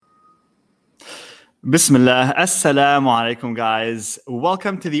Bismillah. Assalamu alaikum, guys.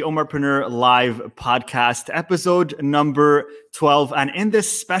 Welcome to the Omarpreneur Live podcast, episode number 12. And in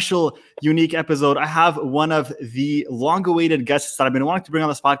this special, unique episode, I have one of the long-awaited guests that I've been wanting to bring on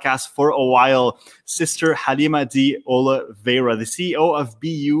this podcast for a while, Sister Halima de Oliveira, the CEO of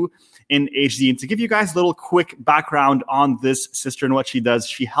BU in HD. And to give you guys a little quick background on this sister and what she does,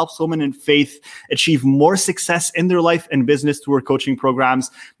 she helps women in faith achieve more success in their life and business through her coaching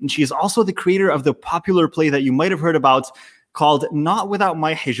programs. And she is also the creator of the popular play that you might have heard about called Not Without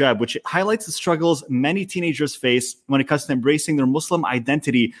My Hijab, which highlights the struggles many teenagers face when it comes to embracing their Muslim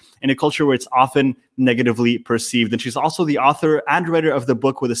identity in a culture where it's often negatively perceived. And she's also the author and writer of the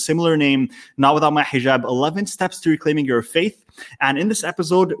book with a similar name, Not Without My Hijab, 11 Steps to Reclaiming Your Faith. And in this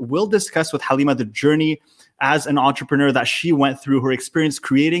episode, we'll discuss with Halima the journey as an entrepreneur that she went through, her experience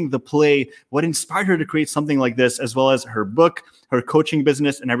creating the play, what inspired her to create something like this, as well as her book, her coaching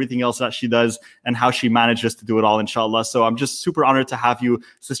business, and everything else that she does, and how she manages to do it all, inshallah. So I'm just super honored to have you,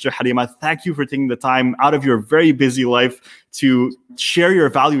 Sister Halima. Thank you for taking the time out of your very busy life to share your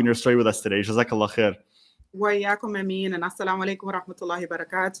value and your story with us today. Jazakallah khair. وإياكم أمين and assalamu alaikum wa rahmatullahi wa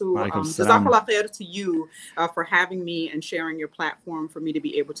barakatuh. Jazakallah khair to you for having me and sharing your platform for me to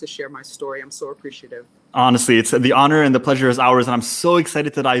be able to share my story. I'm so appreciative. Honestly, it's the honor and the pleasure is ours. And I'm so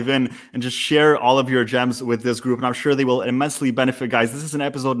excited to dive in and just share all of your gems with this group. And I'm sure they will immensely benefit, guys. This is an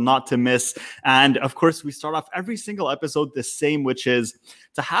episode not to miss. And of course, we start off every single episode the same, which is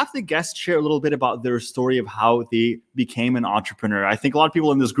to have the guests share a little bit about their story of how they became an entrepreneur. I think a lot of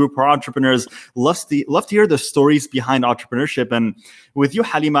people in this group are entrepreneurs, love to hear the stories behind entrepreneurship. And with you,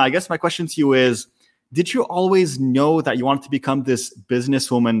 Halima, I guess my question to you is, did you always know that you wanted to become this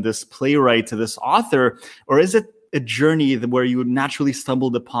businesswoman, this playwright, this author, or is it a journey where you naturally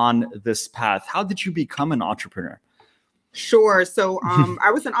stumbled upon this path? How did you become an entrepreneur? Sure. So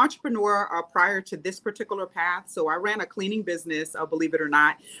I was an entrepreneur prior to this particular path. So I ran a cleaning business, believe it or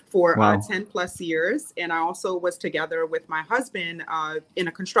not, for 10 plus years. And I also was together with my husband in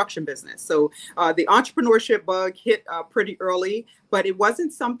a construction business. So the entrepreneurship bug hit pretty early, but it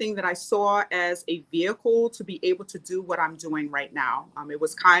wasn't something that I saw as a vehicle to be able to do what I'm doing right now. It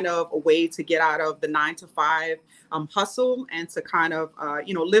was kind of a way to get out of the 9-to-5 hustle and to kind of,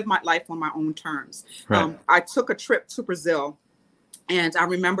 live my life on my own terms. Right. I took a trip to Brazil. And I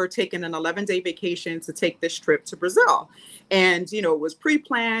remember taking an 11-day vacation to take this trip to Brazil. And, it was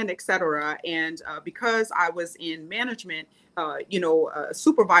pre-planned, et cetera. And because I was in management, a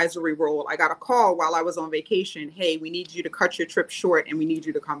supervisory role, I got a call while I was on vacation. Hey, we need you to cut your trip short and we need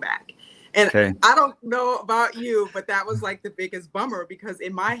you to come back. And okay. I don't know about you, but that was like the biggest bummer because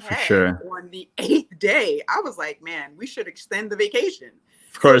in my head on the 8th day, I was like, man, we should extend the vacation.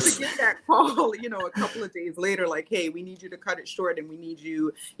 Of course. So to get that call, a couple of days later, like, hey, we need you to cut it short and we need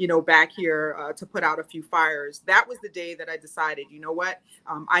you, back here to put out a few fires. That was the day that I decided, you know what,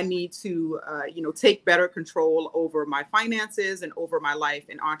 I need to, take better control over my finances and over my life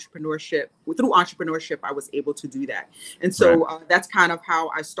and entrepreneurship. Through entrepreneurship, I was able to do that. And so that's kind of how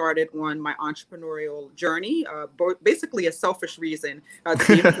I started on my entrepreneurial journey, basically a selfish reason to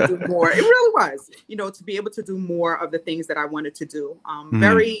be able to do more. It really was, to be able to do more of the things that I wanted to do.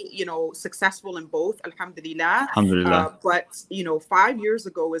 Very, successful in both, alhamdulillah. But, 5 years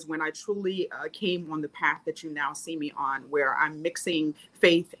ago is when I truly came on the path that you now see me on, where I'm mixing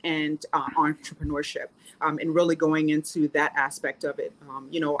faith and entrepreneurship and really going into that aspect of it.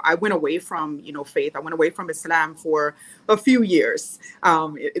 I went away from, faith. I went away from Islam for a few years.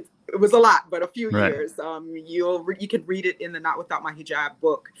 It was a lot, but a few years. You can read it in the Not Without My Hijab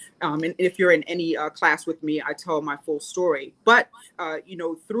book. And if you're in any class with me, I tell my full story. But,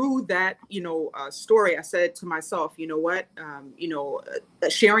 through that, story, I said to myself,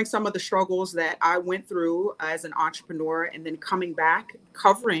 sharing some of the struggles that I went through as an entrepreneur and then coming back,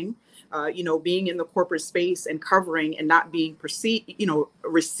 covering, being in the corporate space and covering and not being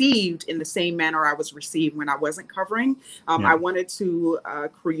received in the same manner I was received when I wasn't covering. I wanted to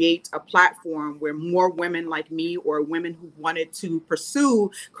create a platform where more women like me or women who wanted to pursue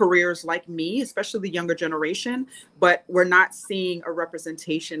careers like me, especially the younger generation, but we're not seeing a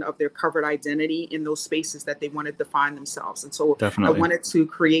representation of their covered identity in those spaces that they wanted to find themselves. And so I wanted to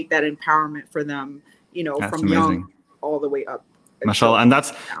create that empowerment for them, from young all the way up. Mashallah. And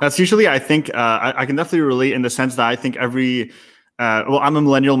that's usually, I think, I can definitely relate in the sense that I think I'm a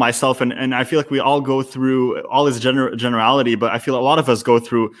millennial myself, and I feel like we all go through all this generality, but I feel a lot of us go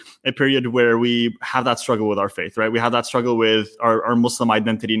through a period where we have that struggle with our faith, right? We have that struggle with our Muslim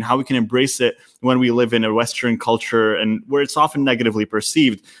identity and how we can embrace it when we live in a Western culture and where it's often negatively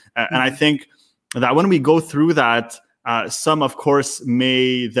perceived. And I think that when we go through that, Some, of course,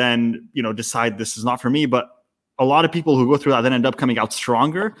 may then, decide this is not for me, but a lot of people who go through that then end up coming out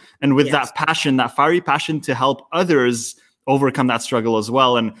stronger. And with that passion, that fiery passion to help others overcome that struggle as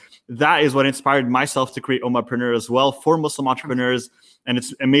well. And that is what inspired myself to create Ummahpreneur as well for Muslim entrepreneurs. And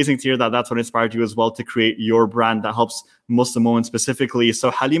it's amazing to hear that that's what inspired you as well to create your brand that helps Muslim women specifically.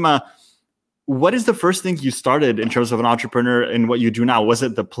 So Halima, what is the first thing you started in terms of an entrepreneur in what you do now? Was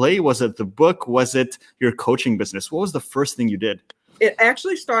it the play? Was it the book? Was it your coaching business? What was the first thing you did? It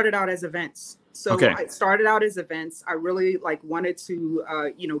actually started out as events. So okay. I started out as events. I really wanted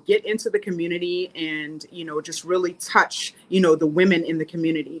to, get into the community and, just really touch, the women in the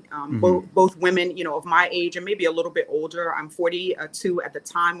community, both women, of my age and maybe a little bit older. I'm 42 at the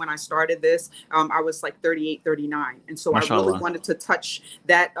time when I started this. I was like 38, 39. And so Mashallah. I really wanted to touch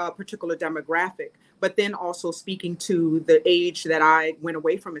that particular demographic. But then also speaking to the age that I went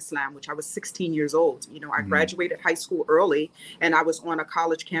away from Islam, which I was 16 years old. I graduated high school early, and I was on a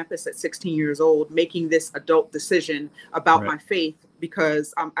college campus at 16 years old, making this adult decision about my faith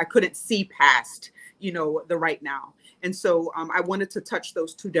because I couldn't see past, the right now. And so I wanted to touch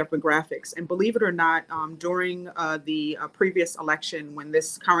those two demographics. And believe it or not, during the previous election, when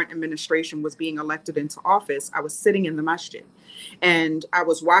this current administration was being elected into office, I was sitting in the masjid. And I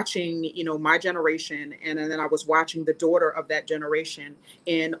was watching, my generation, and then I was watching the daughter of that generation.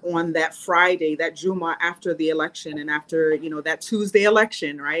 And on that Friday, that Jummah after the election and after, that Tuesday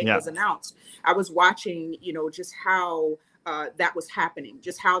election, was announced, I was watching, just how that was happening,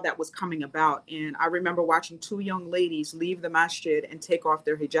 just how that was coming about. And I remember watching two young ladies leave the masjid and take off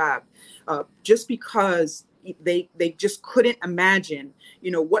their hijab just because they just couldn't imagine,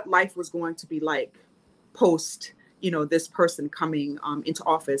 what life was going to be like post this person coming into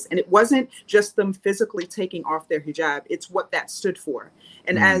office. And it wasn't just them physically taking off their hijab, it's what that stood for.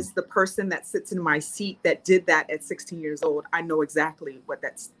 And as the person that sits in my seat that did that at 16 years old, I know exactly what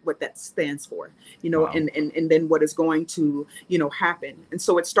that stands for, and then what is going to, happen. And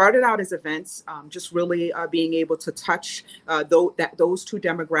so it started out as events, just really being able to touch those two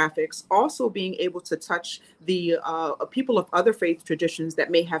demographics, also being able to touch the people of other faith traditions that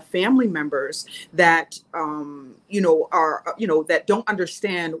may have family members that, that don't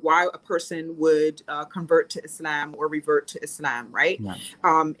understand why a person would convert to Islam or revert to Islam, right? Yeah.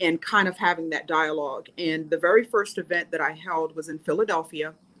 And kind of having that dialogue. And the very first event that I held was in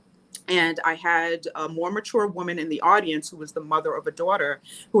Philadelphia. And I had a more mature woman in the audience who was the mother of a daughter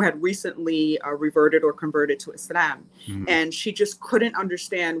who had recently reverted or converted to Islam. And she just couldn't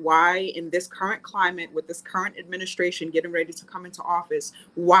understand why in this current climate with this current administration getting ready to come into office,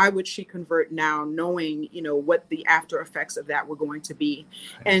 why would she convert now knowing, what the after effects of that were going to be.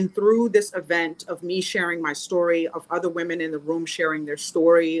 And through this event of me sharing my story, of other women in the room sharing their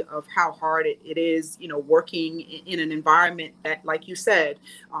story of how hard it is, working in an environment that, like you said,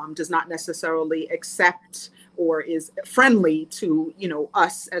 does not necessarily accept or is friendly to,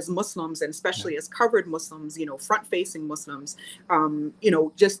 us as Muslims, and especially as covered Muslims, front-facing Muslims,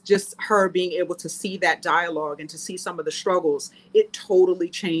 just her being able to see that dialogue and to see some of the struggles, it totally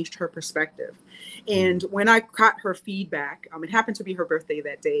changed her perspective. And when I got her feedback, it happened to be her birthday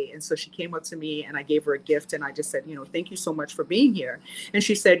that day. And so she came up to me and I gave her a gift and I just said, thank you so much for being here. And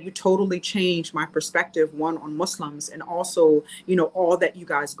she said, you totally changed my perspective, one, on Muslims and also, all that you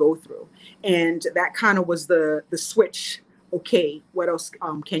guys go through. And that kind of was the switch. Okay, what else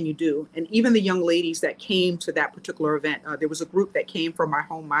can you do? And even the young ladies that came to that particular event, there was a group that came from my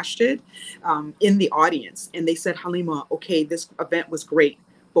home masjid in the audience. And they said, Halima, okay, this event was great,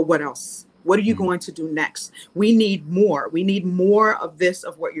 but what else? What are you going to do next? We need more. We need more of this,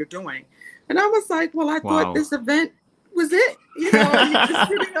 of what you're doing. And I was like, well, I thought this event was it. I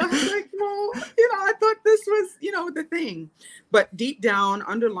was like, well, I thought this was, the thing. But deep down,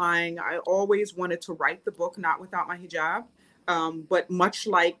 underlying, I always wanted to write the book, Not Without My Hijab. But much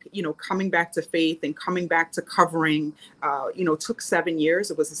like, coming back to faith and coming back to covering, took 7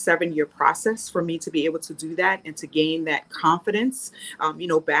 years. It was a 7-year process for me to be able to do that and to gain that confidence,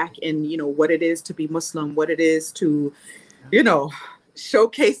 back in, what it is to be Muslim, what it is to,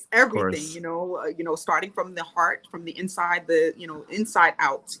 showcase everything, starting from the heart, from the inside, inside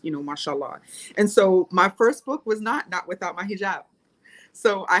out, mashallah. And so my first book was not Without My Hijab.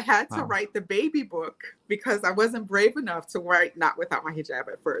 So I had to write the baby book because I wasn't brave enough to write Not Without My Hijab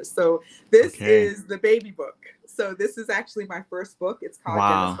at first. So this is the baby book. So this is actually my first book. It's called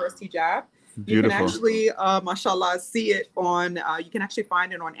Jenna's First Hijab. Beautiful. You can actually, mashallah, see it on, you can actually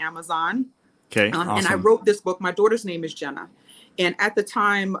find it on Amazon. Okay, awesome. And I wrote this book. My daughter's name is Jenna. And at the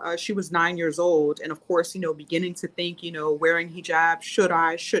time, she was 9 years old. And of course, beginning to think, wearing hijab, should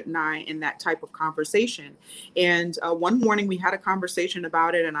I, shouldn't I, in that type of conversation. And one morning we had a conversation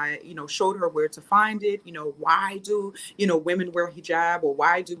about it, and I, showed her where to find it. Why do, women wear hijab, or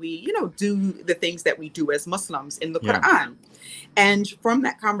why do we, do the things that we do as Muslims in the Quran? And from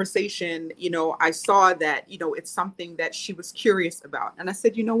that conversation, I saw that, it's something that she was curious about. And I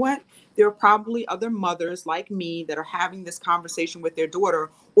said, you know what? There are probably other mothers like me that are having this conversation with their daughter,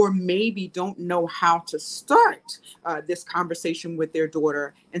 or maybe don't know how to start this conversation with their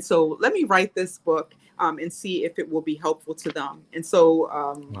daughter. And so let me write this book and see if it will be helpful to them. And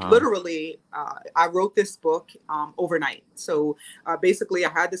so literally, I wrote this book overnight. So basically, I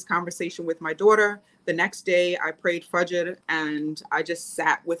had this conversation with my daughter. The next day, I prayed Fajr, and I just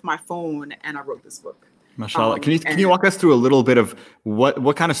sat with my phone and I wrote this book. MashaAllah. Can you walk us through a little bit of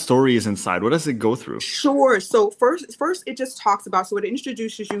what kind of story is inside? What does it go through? Sure. So first it just talks about, so it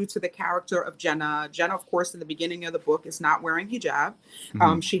introduces you to the character of Jenna. Jenna, of course, in the beginning of the book is not wearing hijab.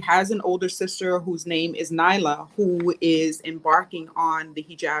 She has an older sister whose name is Naila, who is embarking on the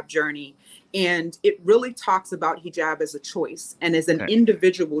hijab journey. And it really talks about hijab as a choice and as an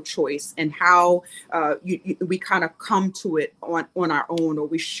individual choice, and how we kind of come to it on our own, or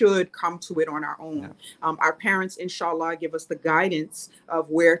we should come to it on our own. Our parents, inshallah, give us the guidance of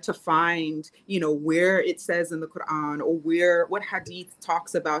where to find, where it says in the Quran, or what hadith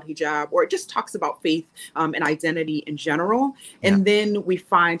talks about hijab, or it just talks about faith and identity in general. And then we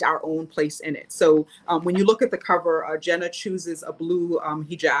find our own place in it. So when you look at the cover, Jenna chooses a blue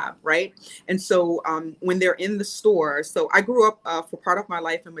hijab, right? And so when they're in the store, so I grew up for part of my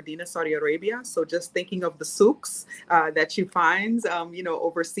life in Medina, Saudi Arabia. So just thinking of the souks that you find,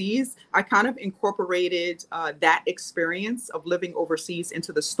 overseas, I kind of incorporated that experience of living overseas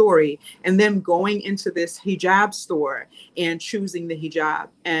into the story, and then going into this hijab store and choosing the hijab.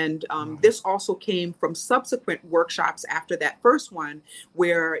 And this also came from subsequent workshops after that first one,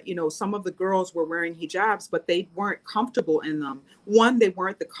 where, some of the girls were wearing hijabs, but they weren't comfortable in them. One, they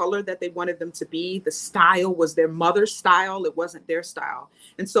weren't the color that they wanted them to be. The style was their mother's style. It wasn't their style.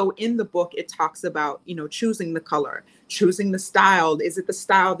 And so in the book, it talks about, choosing the color, choosing the style. Is it the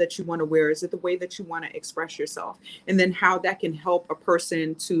style that you want to wear? Is it the way that you want to express yourself? And then how that can help a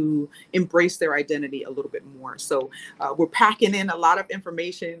person to embrace their identity a little bit more. So we're packing in a lot of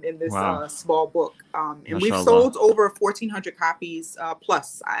information in this small book. And we've sold over 1,400 copies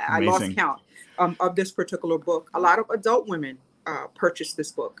plus. I lost count of this particular book. A lot of adult women purchased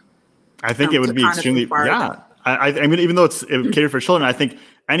this book. I think it would be extremely, I mean, even though it's catered for children, I think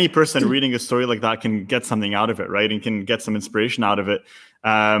any person reading a story like that can get something out of it, right? And can get some inspiration out of it.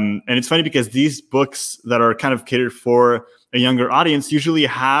 And it's funny because these books that are kind of catered for a younger audience usually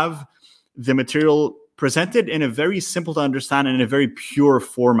have the material presented in a very simple to understand and in a very pure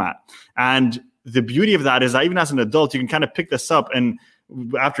format. And the beauty of that is that even as an adult, you can kind of pick this up, and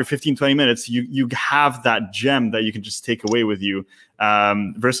after 15, 20 minutes, you have that gem that you can just take away with you,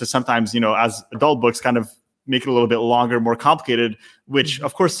 versus sometimes, as adult books kind of make it a little bit longer, more complicated, which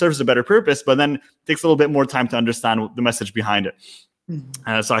of course serves a better purpose, but then takes a little bit more time to understand the message behind it.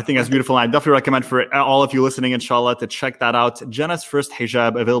 So I think that's beautiful. And I definitely recommend for all of you listening, inshallah, to check that out. Jenna's First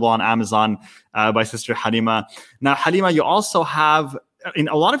Hijab, available on Amazon by Sister Halima. Now, Halima, you also have, in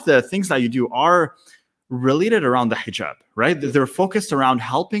a lot of the things that you do are related around the hijab, right? They're focused around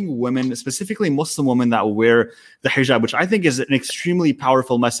helping women, specifically Muslim women that wear the hijab, which I think is an extremely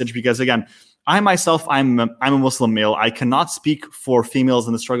powerful message, because again, I myself, I'm a Muslim male. I cannot speak for females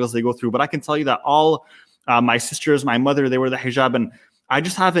and the struggles they go through, but I can tell you that all my sisters, my mother, they wear the hijab, and I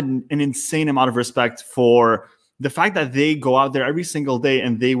just have an insane amount of respect for the fact that they go out there every single day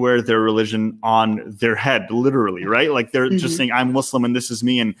and they wear their religion on their head, literally, right? Like they're just saying, I'm Muslim and this is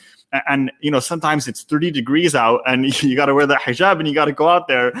me. And sometimes it's 30 degrees out and you got to wear that hijab and you got to go out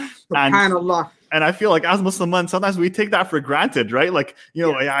there. And I feel like as Muslim men, sometimes we take that for granted, right? Like,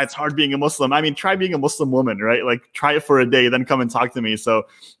 yeah, it's hard being a Muslim. I mean, try being a Muslim woman, right? Like try it for a day, then come and talk to me. So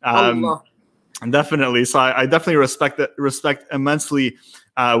definitely. So I definitely respect immensely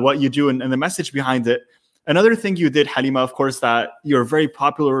what you do and the message behind it. Another thing you did, Halima, of course, that you're very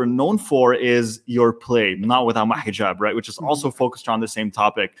popular and known for is your play, Not Without My Hijab, right? Which is also focused on the same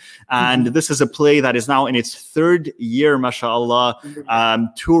topic. And this is a play that is now in its third year, mashallah,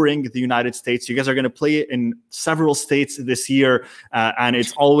 touring the United States. You guys are going to play it in several states this year, and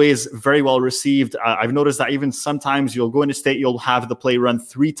it's always very well received. I've noticed that even sometimes you'll go in a state, you'll have the play run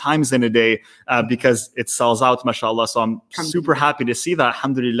 3 times in a day because it sells out, mashallah. So I'm super happy to see that,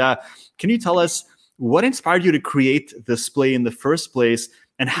 alhamdulillah. Can you tell us what inspired you to create this play in the first place?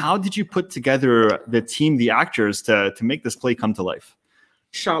 And how did you put together the team, the actors, to make this play come to life?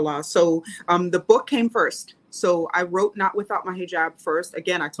 Inshallah. So the book came first. So I wrote Not Without My Hijab first.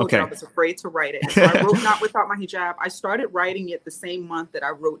 Again, I told you I was afraid to write it. And so I wrote Not Without My Hijab. I started writing it the same month that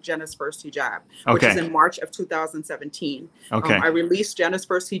I wrote Jenna's First Hijab, which is in March of 2017. I released Jenna's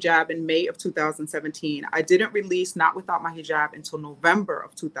First Hijab in May of 2017. I didn't release Not Without My Hijab until November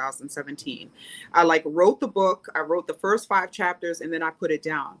of 2017. I wrote the book. I wrote the first 5 chapters and then I put it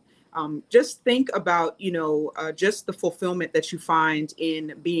down. Just think about, just the fulfillment that you find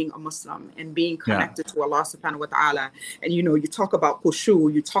in being a Muslim and being connected to Allah subhanahu wa ta'ala. And, you talk about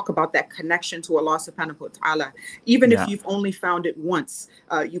khushu, you talk about that connection to Allah subhanahu wa ta'ala. Even if you've only found it once,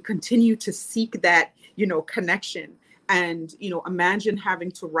 you continue to seek that, connection. And, imagine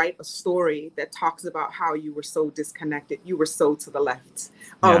having to write a story that talks about how you were so disconnected. You were so to the left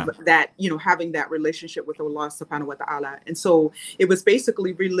of that, having that relationship with Allah subhanahu wa ta'ala. And so it was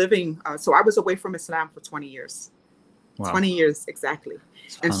basically reliving. So I was away from Islam for 20 years. Wow. 20 years, exactly.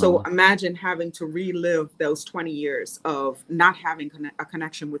 And so imagine having to relive those 20 years of not having a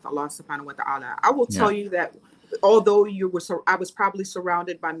connection with Allah subhanahu wa ta'ala. I will tell you that although I was probably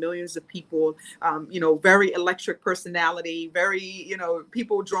surrounded by millions of people, very electric personality, very,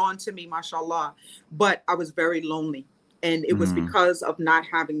 people drawn to me, mashallah, but I was very lonely. And it was because of not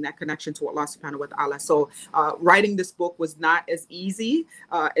having that connection to Allah subhanahu wa ta'ala. So writing this book was not as easy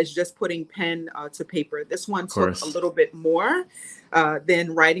as just putting pen to paper. This one took a little bit more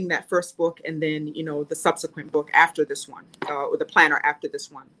than writing that first book and then, the subsequent book after this one, or the planner after this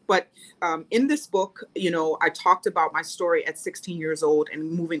one. But in this book, I talked about my story at 16 years old and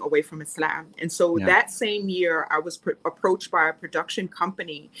moving away from Islam. And so that same year, I was approached by a production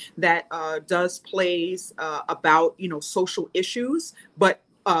company that does plays about, social issues, but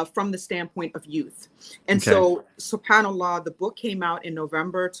from the standpoint of youth. And so, subhanAllah, the book came out in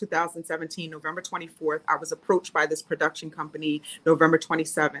November 2017, November 24th. I was approached by this production company November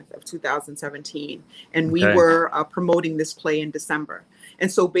 27th of 2017. And we were promoting this play in December. And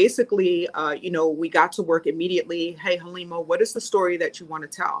so basically, we got to work immediately. Hey, Halima, what is the story that you want to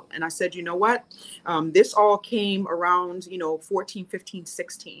tell? And I said, you know what? This all came around, 14, 15,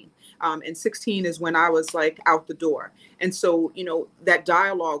 16. And 16 is when I was out the door. And so, that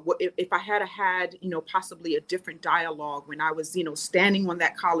dialogue, if I had possibly a different dialogue when I was, standing on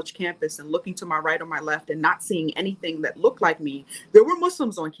that college campus and looking to my right or my left and not seeing anything that looked like me. There were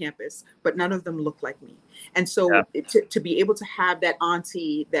Muslims on campus, but none of them looked like me. And so to be able to have that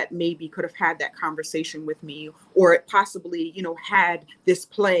auntie that maybe could have had that conversation with me, or possibly, had this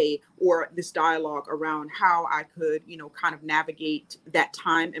play or this dialogue around how I could, kind of navigate that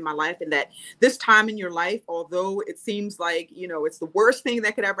time in my life. And that this time in your life, although it seems like, it's the worst thing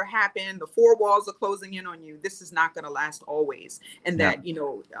that could ever happen, the 4 walls are closing in on you, this is not going to last always. And that,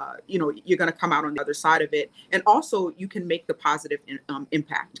 you're going to come out on the other side of it. And also you can make the positive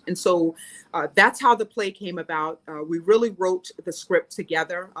impact. And so that's how the play came about. We really wrote the script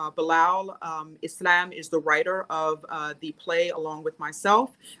together. Bilal Islam is the writer of the play along with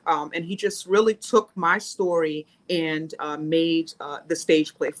myself. And he just really took my story and made the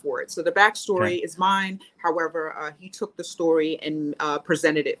stage play for it. So the backstory is mine. However, he took the story and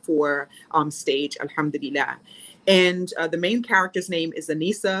presented it for stage, alhamdulillah. And the main character's name is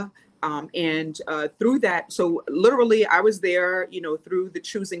Anisa. And through that, so literally I was there, through the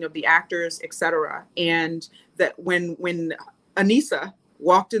choosing of the actors, etc. And that when Anisa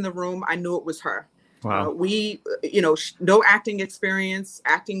walked in the room, I knew it was her. Wow. No acting experience.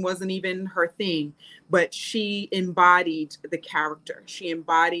 Acting wasn't even her thing, but she embodied the character. She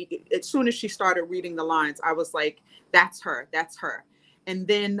embodied, as soon as she started reading the lines, I was like, that's her, that's her. And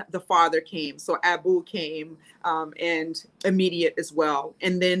then the father came. So Abu came and immediate as well.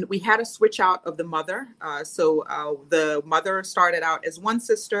 And then we had a switch out of the mother. So the mother started out as one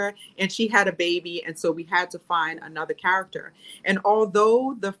sister and she had a baby. And so we had to find another character. And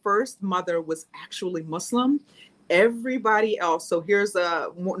although the first mother was actually Muslim, everybody else. So here's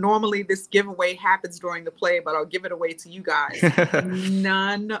normally this giveaway happens during the play, but I'll give it away to you guys.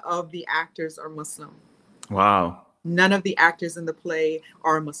 None of the actors are Muslim. Wow. None of the actors in the play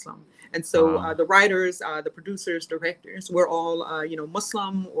are Muslim. And so the writers, the producers, directors, we're all,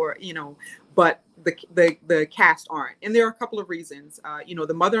 Muslim or, but the cast aren't. And there are a couple of reasons.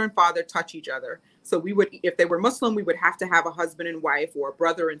 The mother and father touch each other. So we would, if they were Muslim, we would have to have a husband and wife or a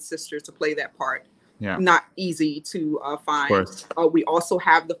brother and sister to play that part. Yeah. Not easy to find. We also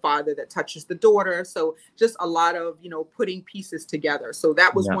have the father that touches the daughter. So just a lot of, putting pieces together. So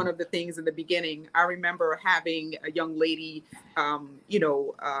that was one of the things in the beginning. I remember having a young lady,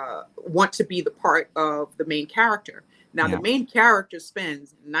 want to be the part of the main character. Now, Yeah. the main character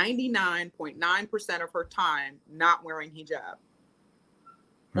spends 99.9% of her time not wearing hijab.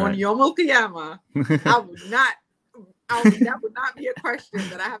 On Right. Yom Qiyamah, that would not be a question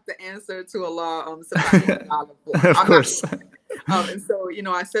that I have to answer to Allah subhanahu wa ta'ala for. Of course. And so,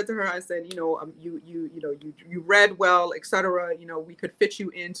 I said to her, I said, you read well, etc. We could fit you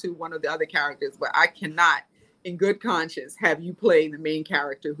into one of the other characters, but I cannot, in good conscience, have you play the main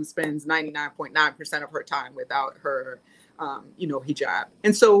character who spends 99.9% of her time without her, hijab.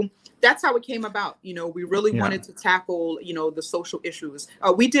 And so that's how it came about. We really wanted to tackle, the social issues.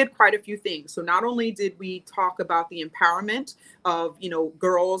 We did quite a few things. So not only did we talk about the empowerment of,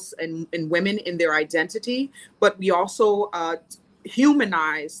 girls and women in their identity, but we also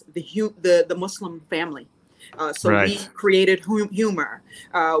humanized the Muslim family. So Right. we created humor.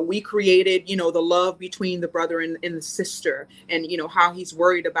 We created, the love between the brother and the sister, and, how he's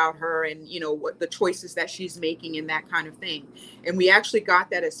worried about her, and, what the choices that she's making and that kind of thing. And we actually got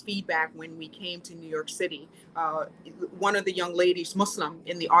that as feedback when we came to New York City. One of the young ladies, Muslim,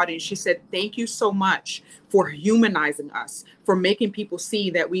 in the audience, she said, "Thank you so much for humanizing us, for making people see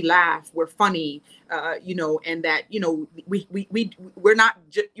that we laugh, we're funny, and that, we're not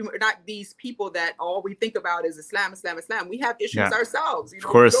these people that all we think about is Islam. We have issues ourselves, of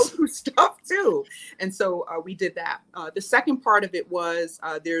course. We go through stuff too." And so we did that. The second part of it was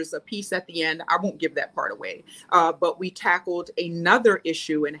there's a piece at the end. I won't give that part away, but we tackled another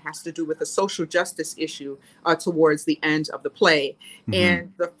issue, and it has to do with a social justice issue towards the end of the play. Mm-hmm.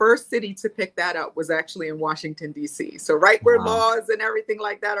 And the first city to pick that up was actually in Washington, D.C. So right where laws and everything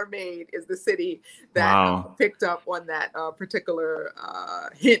like that are made is the city that picked up on that particular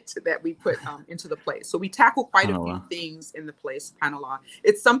hint that we put into the play. So we tackle quite a few things in the play, subhanAllah.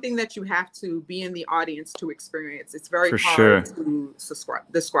 It's something that you have to be in the audience to experience. It's very hard to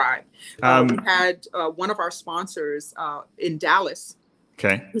describe. We had one of our sponsors in Dallas.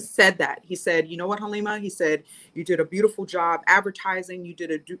 Okay. He said that. He said, "You know what, Halima?" He said, "You did a beautiful job advertising. You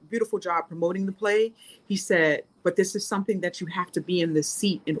did a beautiful job promoting the play." He said, "But this is something that you have to be in the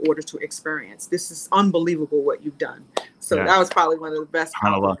seat in order to experience. This is unbelievable what you've done." So that was probably one of the best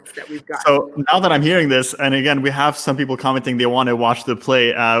compliments that we've got. So now that I'm hearing this, and again, we have some people commenting they want to watch the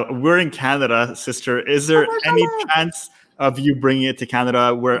play. We're in Canada, sister. Is there any chance of you bringing it to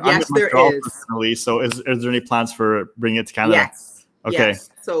Canada? Yes, I'm in there Montreal is. Personally, so is there any plans for bringing it to Canada? Yes. Okay. Yes.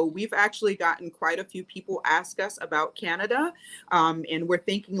 So we've actually gotten quite a few people ask us about Canada, and we're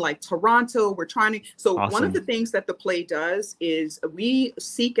thinking like Toronto. We're trying to. So one of the things that the play does is we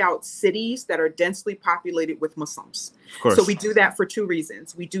seek out cities that are densely populated with Muslims. Of course. So we do that for two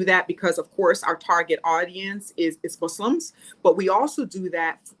reasons. We do that because, of course, our target audience is Muslims, but we also do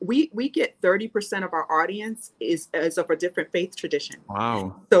that. We get 30% of our audience is of a different faith tradition.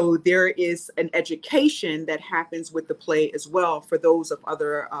 Wow. So there is an education that happens with the play as well for those of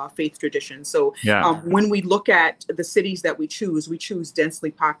other faith traditions. So when we look at the cities that we choose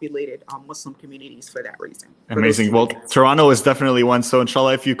densely populated Muslim communities for that reason. Amazing. Well, Toronto is definitely one. So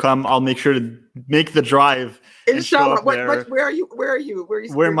inshallah, if you come, I'll make sure to make the drive. Inshallah. Where are you?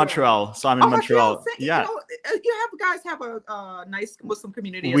 We're in Montreal. So I'm in Montreal. Yeah. You guys have a nice Muslim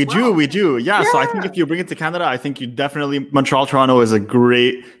community. We do. Yeah. So I think if you bring it to Canada, I think you definitely Montreal, Toronto is a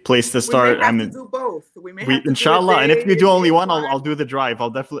great place to start. We may have to do both. Inshallah. And if you do only one, I'll do the drive.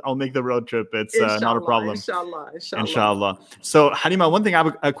 I'll make the road trip. It's not a problem. Inshallah. So Halima, one thing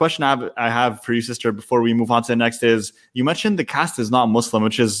a question I have for you, sister, before we move on to the next is you mentioned the cast is not Muslim,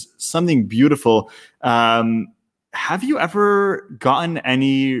 which is something beautiful. Have you ever gotten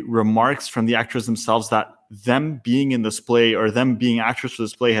any remarks from the actors themselves that them being in this play or them being actors for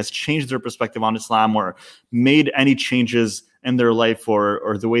this play has changed their perspective on Islam or made any changes in their life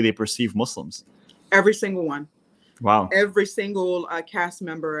or the way they perceive Muslims? Every single one. Wow. Every single cast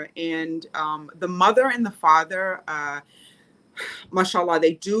member. And the mother and the father, mashallah,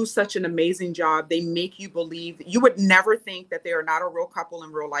 they do such an amazing job. They make you believe. You would never think that they are not a real couple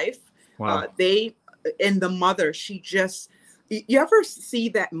in real life. Wow. And the mother, you ever see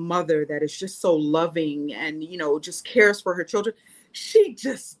that mother that is just so loving and, just cares for her children? She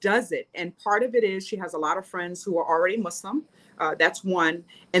just does it. And part of it is she has a lot of friends who are already Muslim. That's one.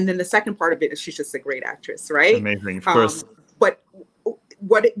 And then the second part of it is she's just a great actress, right? Amazing, of course. But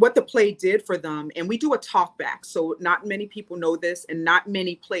what the play did for them, and we do a talk back. So not many people know this and not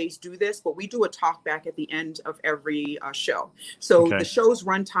many plays do this, but we do a talk back at the end of every show. So the show's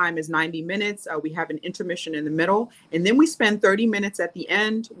runtime is 90 minutes. We have an intermission in the middle, and then we spend 30 minutes at the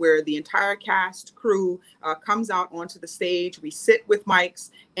end where the entire cast crew comes out onto the stage. We sit with mics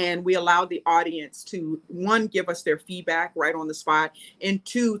And we allowed the audience to, one, give us their feedback right on the spot, and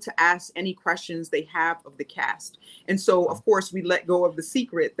two, to ask any questions they have of the cast. And so, of course, we let go of the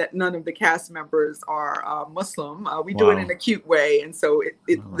secret that none of the cast members are Muslim. We do it in a cute way. And so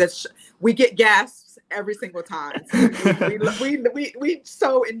we get gasps every single time. So we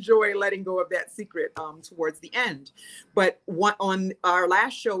so enjoy letting go of that secret towards the end. But on our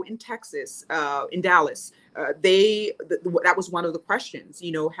last show in Texas, in Dallas, that was one of the questions,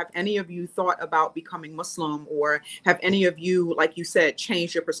 have any of you thought about becoming Muslim, or have any of you, like you said,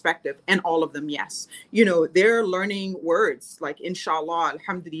 changed your perspective? And all of them, yes. They're learning words like inshallah,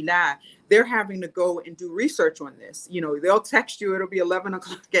 alhamdulillah. They're having to go and do research on this. They'll text you, it'll be 11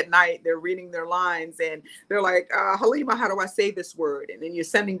 o'clock at night. They're reading their lines and they're like, Halima, how do I say this word? And then you're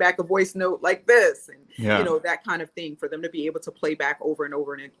sending back a voice note like this, and that kind of thing, for them to be able to play back over and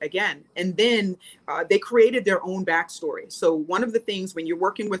over and again. And then they created their own backstory. So one of the things when you're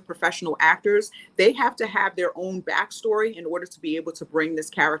working with professional actors, they have to have their own backstory in order to be able to bring this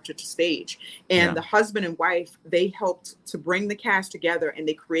character to stage. And the husband and wife, they helped to bring the cast together, and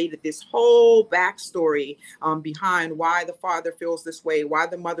they created this whole backstory behind why the father feels this way, why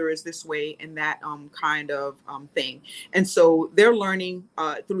the mother is this way, and that kind of thing. And so they're learning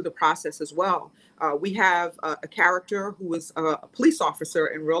through the process as well. We have a character who is a police officer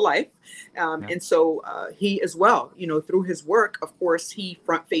in real life. And so he as well, through his work, of course, he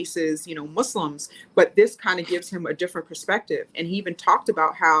front faces, Muslims, but this kind of gives him a different perspective. And he even talked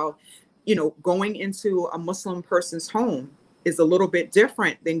about how, going into a Muslim person's home is a little bit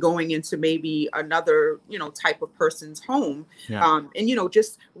different than going into maybe another, type of person's home. And,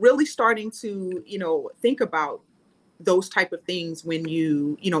 just really starting to, think about those type of things when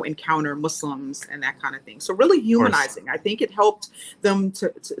you encounter Muslims and that kind of thing. So really humanizing. I think it helped them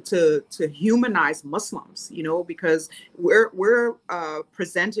to humanize Muslims, because we're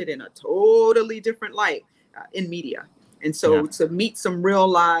presented in a totally different light in media. And so to meet some real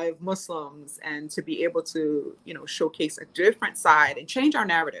live Muslims and to be able to, showcase a different side and change our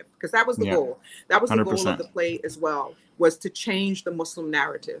narrative, because that was the goal. That was 100%. The goal of the play as well, was to change the Muslim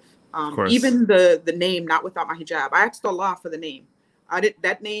narrative. Even the name, Not Without My Hijab. I asked Allah for the name.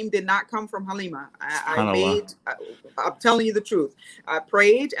 That name did not come from Halima. I'm telling you the truth. I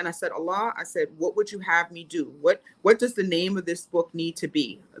prayed and I said, Allah, what would you have me do? What does the name of this book need to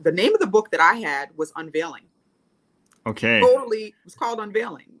be? The name of the book that I had was Unveiling. Okay. Totally, it was called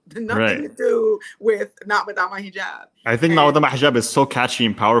Unveiling. Nothing to do with Not Without My Hijab. I think Not Without My Hijab is so catchy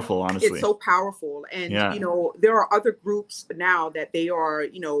and powerful, honestly. It's so powerful. And, there are other groups now that they are,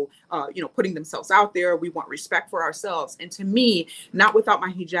 putting themselves out there. We want respect for ourselves. And to me, Not Without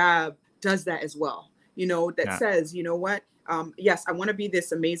My Hijab does that as well. Says, what? Yes, I want to be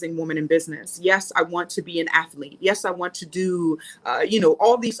this amazing woman in business. Yes, I want to be an athlete. Yes, I want to do,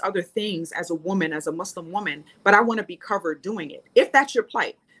 all these other things as a woman, as a Muslim woman, but I want to be covered doing it, if that's your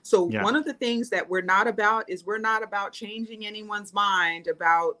plight. So one of the things that we're not about changing anyone's mind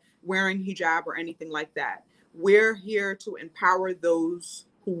about wearing hijab or anything like that. We're here to empower those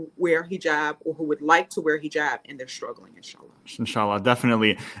who wear hijab or who would like to wear hijab and they're struggling, inshallah. Inshallah,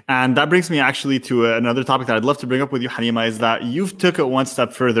 definitely. And that brings me actually to another topic that I'd love to bring up with you, Halima, is that you've took it one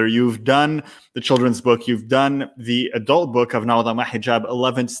step further. You've done the children's book. You've done the adult book of Not Without My Hijab,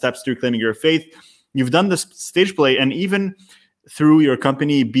 11 Steps to Reclaiming Your Faith. You've done this stage play, and even through your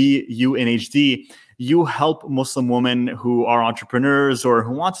company, BUNHD, you help Muslim women who are entrepreneurs or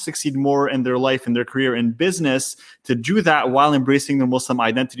who want to succeed more in their life, in their career, in business, to do that while embracing the Muslim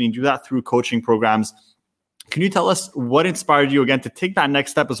identity, and do that through coaching programs. Can you tell us what inspired you again to take that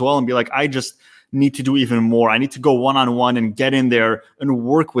next step as well and be like, I just need to do even more. I need to go one-on-one and get in there and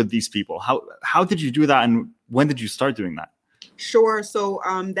work with these people. How did you do that, and when did you start doing that? Sure. So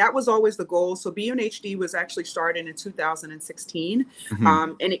that was always the goal. So BUNHD was actually started in 2016.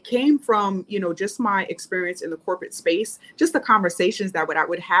 And it came from, just my experience in the corporate space, just the conversations that I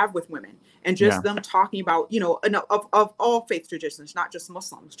would have with women, and just them talking about, of all faith traditions, not just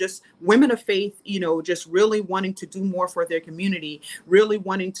Muslims, just women of faith, just really wanting to do more for their community, really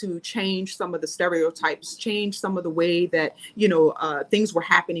wanting to change some of the stereotypes, change some of the way that, things were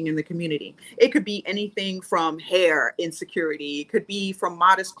happening in the community. It could be anything from hair insecurity. It could be from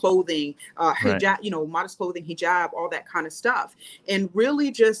modest clothing, hijab, modest clothing, hijab, all that kind of stuff. And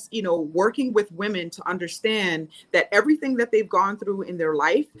really just, working with women to understand that everything that they've gone through in their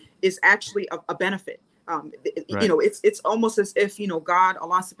life is actually a benefit. It's almost as if, God,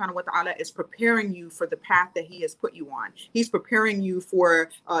 Allah subhanahu wa ta'ala, is preparing you for the path that he has put you on. He's preparing you for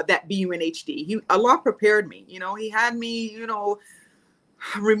that BUNHD. Allah prepared me, he had me,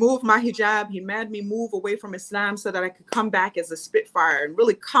 remove my hijab. He made me move away from Islam so that I could come back as a Spitfire and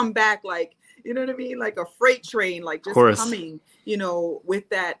really come back like, you know what I mean? Like a freight train, like just coming, you know, with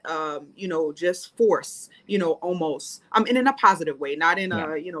that, you know, just force, you know, almost, and in a positive way, not in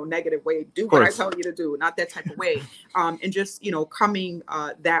a, you know, negative way. Do what I tell you to do, not that type of way. And just, you know, coming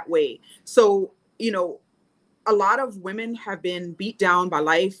that way. So, you know, a lot of women have been beat down by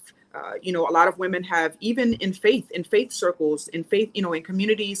life. You know, a lot of women have, even in faith circles, in faith, you know, in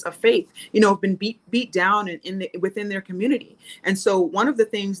communities of faith, you know, have been beat down within their community. And so one of the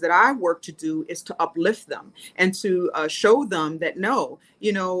things that I work to do is to uplift them and to show them that, no,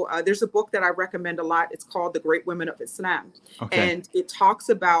 you know, there's a book that I recommend a lot. It's called The Great Women of Islam. And it talks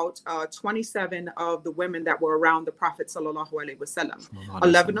about 27 of the women that were around the Prophet sallallahu alaihi wasallam.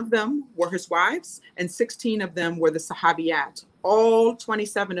 11 of them were his wives and 16 of them were the Sahabiyat. All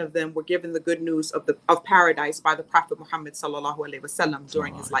 27 of them were given the good news of paradise by the Prophet Muhammad sallallahu alaihi wasallam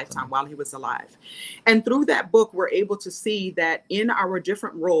during his lifetime while he was alive. And through that book, we're able to see that in our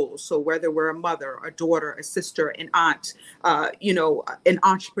different roles, so whether we're a mother, a daughter, a sister, an aunt, you know, an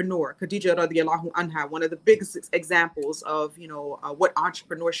entrepreneur, Khadija radiallahu anha, one of the biggest examples of, you know, what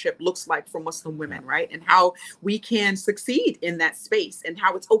entrepreneurship looks like for Muslim women, right? And how we can succeed in that space and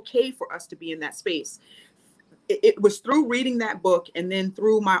how it's okay for us to be in that space. It was through reading that book and then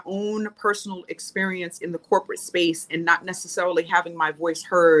through my own personal experience in the corporate space and not necessarily having my voice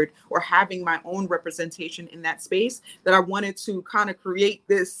heard or having my own representation in that space that I wanted to kind of create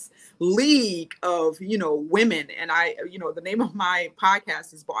this league of, you know, women. And I, you know, the name of my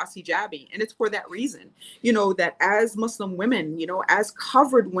podcast is Boss Hijabi. And it's for that reason, you know, that as Muslim women, you know, as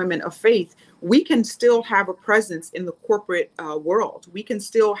covered women of faith, we can still have a presence in the corporate world. We can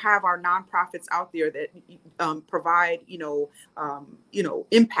still have our nonprofits out there that provide, you know,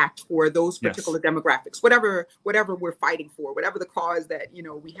 impact for those particular demographics, whatever we're fighting for, whatever the cause that, you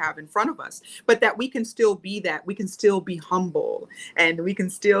know, we have in front of us, but that we can still be that, we can still be humble and we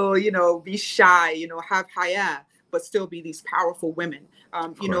can still, you know, be shy, you know, have haya, but still be these powerful women.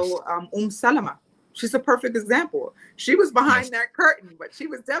 You know, Salama. She's a perfect example. She was behind that curtain, but she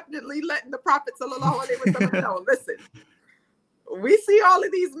was definitely letting the Prophet sallallahu alaihi wasallam know, listen, we see all of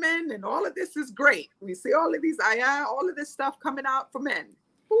these men and all of this is great. We see all of these ayah, all of this stuff coming out for men.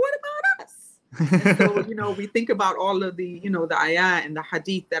 But what about us? And so, you know, we think about all of the, you know, the ayah and the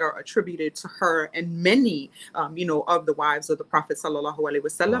hadith that are attributed to her and many, you know, of the wives of the Prophet sallallahu alaihi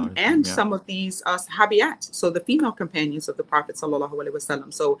wasallam and some of these sahabiyat, so the female companions of the Prophet sallallahu alaihi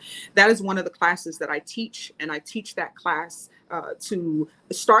wasallam. So that is one of the classes that I teach, and I teach that class to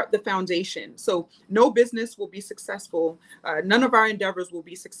start the foundation. So no business will be successful. None of our endeavors will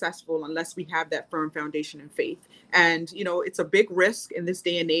be successful unless we have that firm foundation in faith. And, you know, it's a big risk in this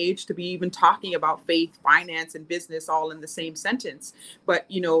day and age to be even talking about faith, finance, and business all in the same sentence. But,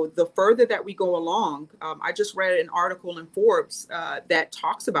 you know, the further that we go along, I just read an article in Forbes that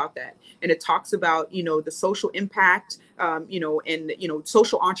talks about that. And it talks about, you know, the social impact, you know, and, you know,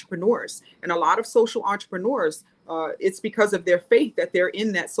 social entrepreneurs. And a lot of social entrepreneurs, it's because of their faith that they're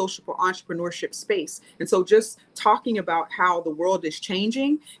in that social entrepreneurship space. And so just talking about how the world is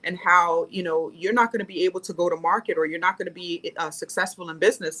changing and how, you know, you're not going to be able to go to market or you're not going to be successful in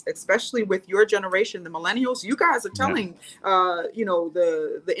business, especially with your generation, the millennials. You guys are telling, you know,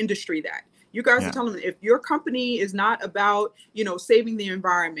 the industry that. You guys are telling them, if your company is not about, you know, saving the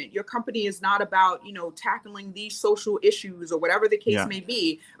environment, your company is not about, you know, tackling these social issues or whatever the case may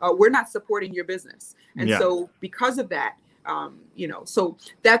be, we're not supporting your business. And so because of that, you know, so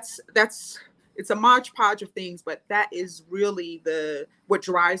that's it's a hodgepodge of things, but that is really what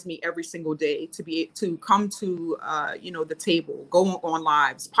drives me every single day to come to you know, the table, go on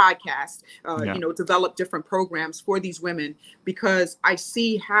lives, podcasts, you know, develop different programs for these women, because I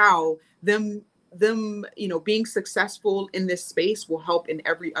see how them, you know, being successful in this space will help in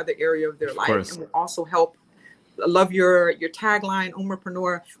every other area of their life, and will also help. I love your tagline,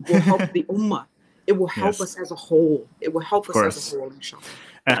 Ummahpreneur, will help the ummah. It will help us as a whole. It will help us as a whole, inshallah.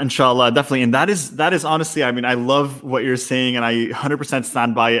 Inshallah, definitely. And that is honestly, I mean, I love what you're saying, and I 100%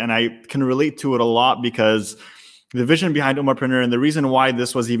 stand by it, and I can relate to it a lot, because the vision behind Ummahpreneur and the reason why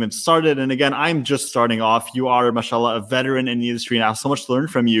this was even started, and again, I'm just starting off. You are, mashallah, a veteran in the industry, and I have so much to learn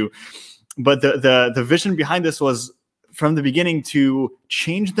from you. But the vision behind this was from the beginning to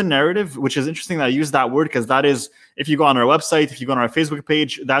change the narrative, which is interesting that I use that word, because that is, if you go on our website, if you go on our Facebook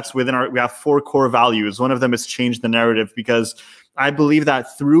page, that's we have 4 core values. One of them is change the narrative, because I believe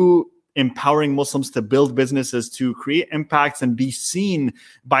that through empowering Muslims to build businesses, to create impacts and be seen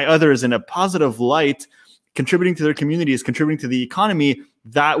by others in a positive light, contributing to their communities, contributing to the economy,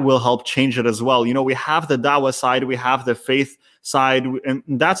 that will help change it as well. You know, we have the da'wah side, we have the faith side, and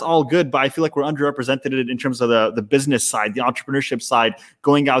that's all good. But I feel like we're underrepresented in terms of the business side, the entrepreneurship side,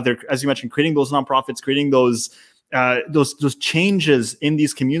 going out there, as you mentioned, creating those nonprofits, creating those changes in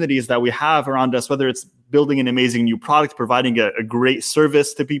these communities that we have around us, whether it's building an amazing new product, providing a great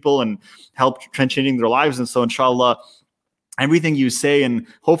service to people and help changing their lives. And so inshallah, everything you say, and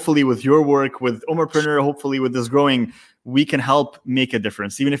hopefully with your work with Omarpreneur, hopefully with this growing, we can help make a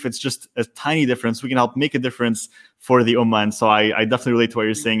difference. Even if it's just a tiny difference, we can help make a difference for the Ummah. And so I definitely relate to what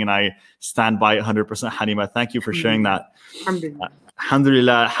you're saying, and I stand by 100%, Halima. Thank you for sharing that.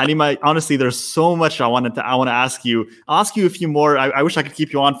 Alhamdulillah. Halima, honestly, there's so much I want to ask you. I'll ask you a few more. I wish I could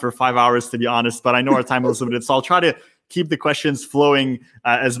keep you on for 5 hours, to be honest, but I know our time is limited. So I'll try to keep the questions flowing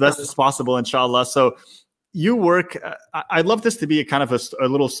as best as possible, inshallah. So you work, I'd love this to be a kind of a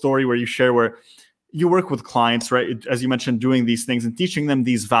little story where you share where you work with clients, right? As you mentioned, doing these things and teaching them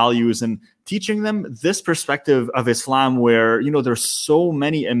these values and teaching them this perspective of Islam where, there's so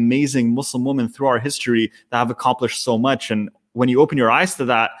many amazing Muslim women through our history that have accomplished so much. And when you open your eyes to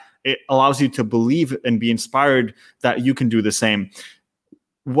that, it allows you to believe and be inspired that you can do the same.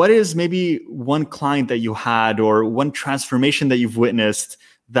 What is maybe one client that you had or one transformation that you've witnessed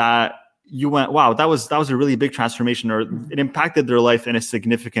that you went, wow, that was a really big transformation, or it impacted their life in a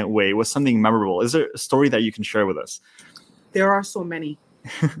significant way? It was something memorable. Is there a story that you can share with us? There are so many.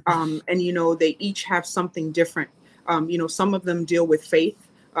 And, they each have something different. Some of them deal with faith.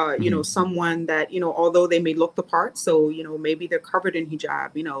 Someone that, although they may look the part, so, maybe they're covered in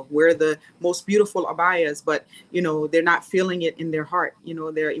hijab, wear the most beautiful abayas, but, they're not feeling it in their heart,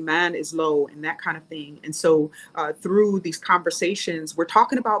 their iman is low and that kind of thing. And so through these conversations, we're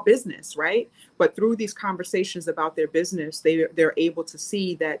talking about business, right? But through these conversations about their business, they're able to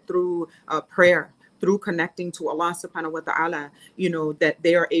see that through prayer, through connecting to Allah subhanahu wa ta'ala, that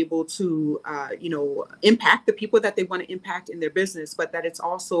they are able to, impact the people that they want to impact in their business, but that it's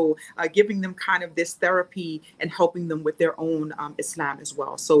also giving them kind of this therapy and helping them with their own Islam as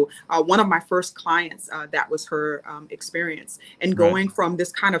well. So one of my first clients, that was her experience, and going from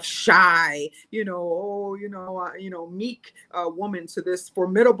this kind of shy, meek woman to this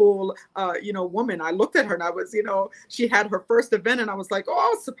formidable, woman. I looked at her and I was, she had her first event and I was like,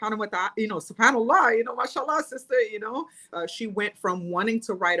 oh, subhanahu wa ta'ala, subhanallah, mashallah, sister, she went from wanting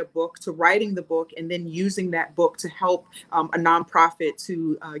to write a book to writing the book and then using that book to help a nonprofit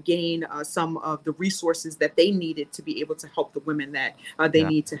to gain some of the resources that they needed to be able to help the women that they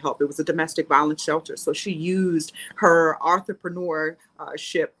need to help. It was a domestic violence shelter. So she used her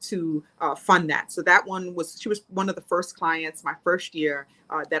entrepreneurship to fund that. So she was one of the first clients my first year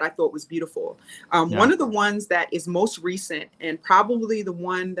that I thought was beautiful. One of the ones that is most recent and probably the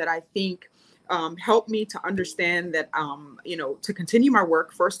one that I think helped me to understand that, to continue my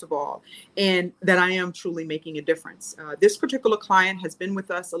work, first of all, and that I am truly making a difference. This particular client has been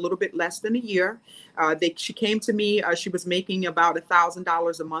with us a little bit less than a year. She came to me, she was making about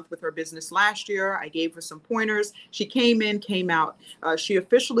 $1,000 a month with her business last year. I gave her some pointers. She came in, came out. She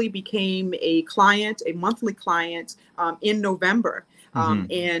officially became a monthly client in November.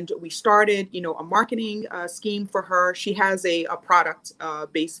 And we started, a marketing scheme for her. She has a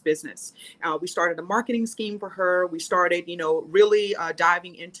product-based business. We started a marketing scheme for her. We started, really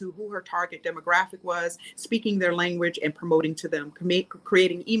diving into who her target demographic was, speaking their language and promoting to them,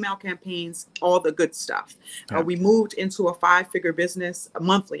 creating email campaigns, all the good stuff. We moved into a 5-figure business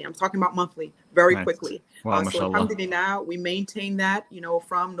monthly. I'm talking about monthly, very quickly. Wow, so alhamdulillah, we maintained that,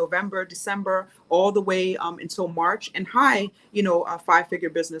 from November, December, all the way until March, and a 5-figure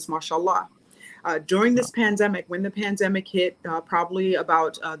business, mashallah. During this pandemic, when the pandemic hit, probably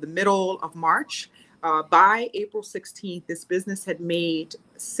about the middle of March, by April 16th, this business had made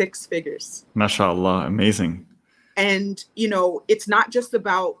 6 figures. Mashallah, amazing. And, it's not just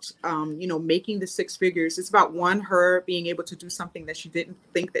about, making the 6 figures. It's about her being able to do something that she didn't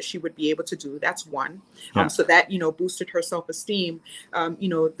think that she would be able to do. That's one. So that, boosted her self-esteem.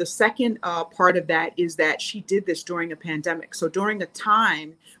 The second part of that is that she did this during a pandemic. So during a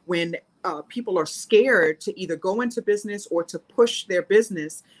time when people are scared to either go into business or to push their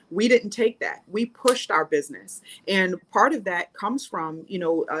business, we didn't take that. We pushed our business. And part of that comes from,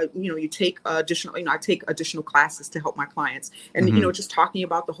 you take additional, I take additional classes to help my clients. And, just talking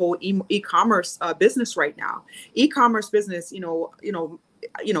about the whole e-commerce business right now. E-commerce business,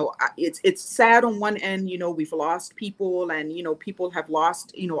 it's sad on one end, we've lost people and, people have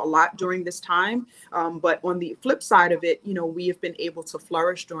lost, a lot during this time. But on the flip side of it, we have been able to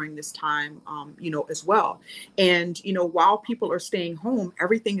flourish during this time, as well. And, while people are staying home,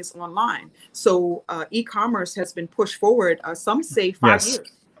 everything is online. So e-commerce has been pushed forward. Some say 5 years.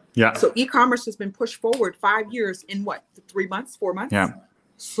 Yeah. So e-commerce has been pushed forward 5 years in what, 3 months, 4 months? Yeah.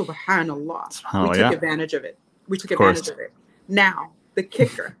 Subhanallah. We SubhanAllah, took yeah. advantage of it. We took Of advantage course. of it. Now, the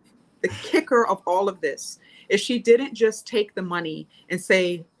kicker of all of this is she didn't just take the money and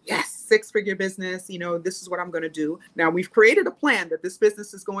say, yes, 6-figure business, this is what I'm going to do. Now, we've created a plan that this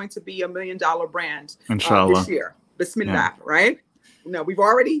business is going to be $1 million brand Inshallah. this year. Bismillah, Yeah. right? No, we've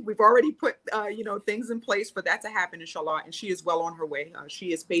already put things in place for that to happen, inshallah, and she is well on her way.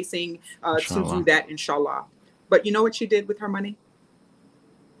 She is pacing to Inshallah. do that, inshallah. But you know what she did with her money?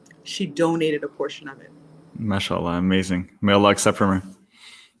 She donated a portion of it. MashaAllah, amazing. May Allah accept from her.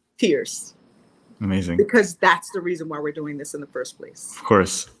 Tears. Amazing. Because that's the reason why we're doing this in the first place. Of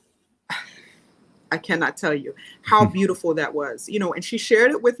course. I cannot tell you how beautiful that was, and she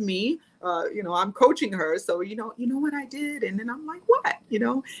shared it with me. I'm coaching her. So, you know what I did? And then I'm like, what?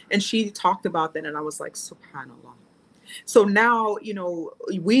 And she talked about that. And I was like, subhanallah. So now,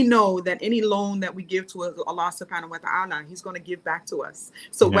 we know that any loan that we give to Allah subhanahu wa ta'ala, he's going to give back to us.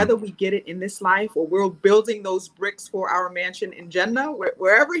 So whether we get it in this life or we're building those bricks for our mansion in Jannah,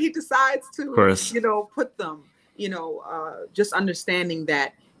 wherever he decides to, put them, just understanding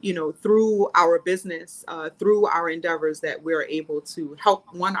that, through our business, through our endeavors, that we're able to help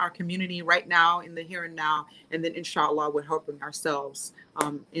our community right now in the here and now, and then inshallah we're helping ourselves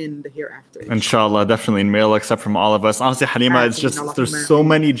in the hereafter. Inshallah, definitely. And may Allah accept from all of us. Honestly, Halima, it's just, there's so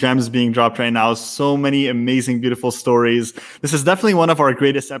many gems being dropped right now, so many amazing, beautiful stories. This is definitely one of our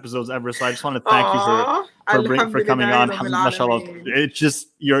greatest episodes ever. So I just want to thank you for coming on. Mashallah. It's just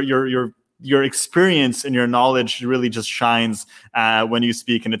your experience and your knowledge really just shines when you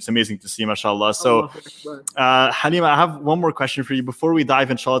speak, and it's amazing to see, mashallah. So, Halima, I have one more question for you before we dive,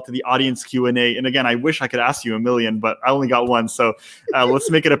 inshallah, to the audience Q&A. And again, I wish I could ask you a million, but I only got one. So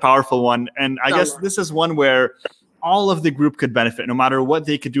let's make it a powerful one. And I guess this is one where all of the group could benefit, no matter what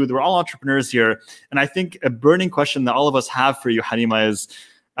they could do. We're all entrepreneurs here. And I think a burning question that all of us have for you, Halima, is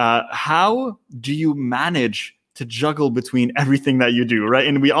how do you manage to juggle between everything that you do, right?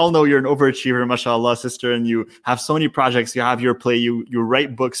 And we all know you're an overachiever, mashallah, sister, and you have so many projects. You have your play, you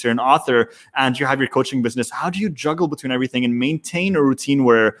write books, you're an author, and you have your coaching business. How do you juggle between everything and maintain a routine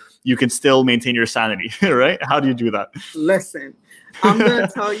where you can still maintain your sanity, right? How do you do that? Listen, I'm going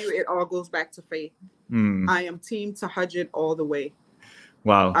to tell you, it all goes back to faith. I am team tahajjud all the way.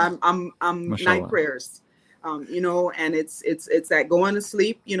 Wow. I'm night prayers. And it's that going to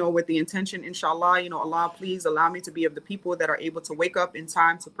sleep, with the intention, inshallah, Allah, please allow me to be of the people that are able to wake up in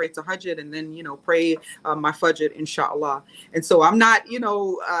time to pray tahajjud and then, pray my fajr, inshallah. And so I'm not,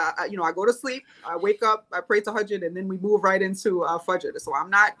 I go to sleep, I wake up, I pray tahajjud, and then we move right into fajr. So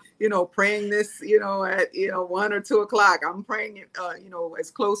I'm not, praying this, at, 1 or 2 o'clock. I'm praying it, as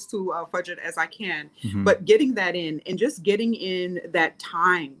close to fajr as I can, but getting that in and just getting in that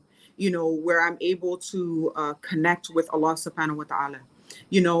time, where I'm able to connect with Allah subhanahu wa ta'ala.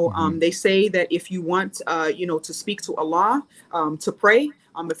 They say that if you want, to speak to Allah, to pray,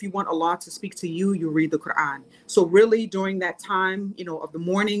 if you want Allah to speak to you, you read the Quran. So really during that time, of the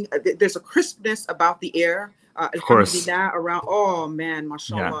morning, there's a crispness about the air. Alhamdulillah, around,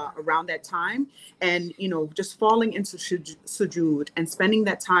 mashallah, around that time. And, just falling into sujood and spending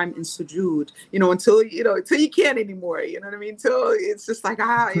that time in sujood, until you can't anymore, you know what I mean? Till it's just like,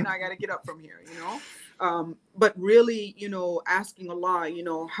 I got to get up from here, but really, asking Allah,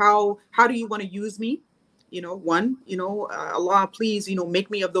 how do you want to use me? Allah, please, make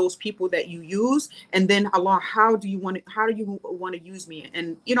me of those people that you use. And then Allah, how do you want to use me?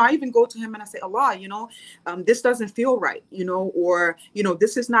 And, I even go to him and I say, Allah, this doesn't feel right, or,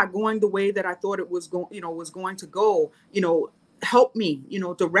 this is not going the way that I thought it was going to go, help me,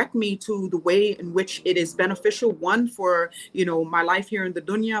 direct me to the way in which it is beneficial, one, for, my life here in the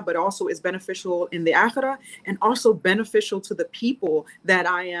dunya, but also is beneficial in the akhirah, and also beneficial to the people that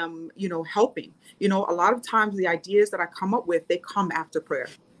I am, helping. A lot of times the ideas that I come up with, they come after prayer.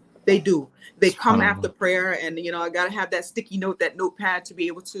 They do. They come after prayer, and, I got to have that sticky note, that notepad to be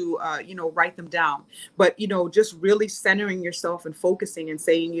able to, write them down. But, just really centering yourself and focusing and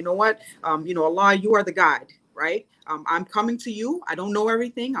saying, you know what, Allah, you are the guide, right? I'm coming to you. I don't know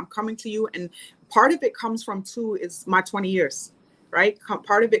everything. I'm coming to you. And part of it comes from, too, is my 20 years, right?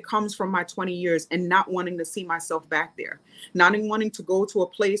 Part of it comes from my 20 years and not wanting to see myself back there, not wanting to go to a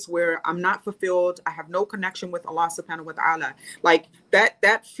place where I'm not fulfilled. I have no connection with Allah subhanahu wa ta'ala. Like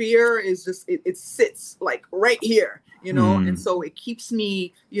that fear is just, it sits like right here, and so it keeps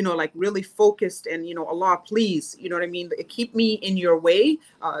me, like really focused and, Allah, please, you know what I mean? Keep me in your way,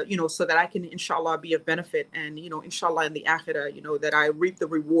 so that I can, inshallah, be of benefit. And, inshallah, in the akhirah, that I reap the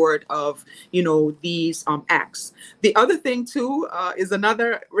reward of, these acts. The other thing too, is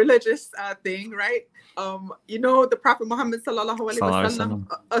another religious thing, right? The Prophet Muhammad sallallahu alaihi wasallam,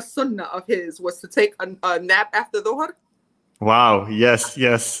 a sunnah of his was to take a nap after dhuhr. Wow. Yes.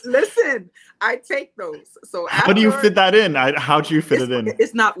 Yes. Listen, I take those. So how do you fit that in? How do you fit it in?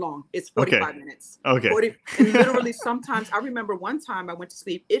 It's not long. It's 45 minutes. Okay. And literally sometimes, I remember one time I went to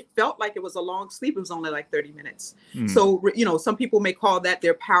sleep. It felt like it was a long sleep. It was only like 30 minutes. So, some people may call that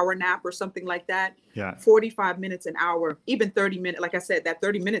their power nap or something like that. Yeah. 45 minutes, an hour, even 30 minutes. Like I said, that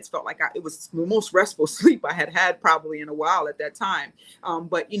 30 minutes felt like it was the most restful sleep I had probably in a while at that time.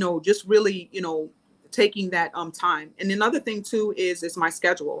 But, just really, taking that time. And another thing too is my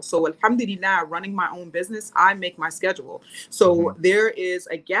schedule. So alhamdulillah, running my own business, I make my schedule. So there is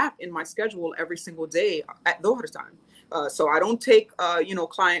a gap in my schedule every single day at dhuhr time. So I don't take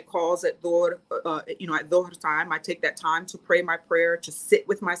client calls at dhuhr at dhuhr time. I take that time to pray my prayer, to sit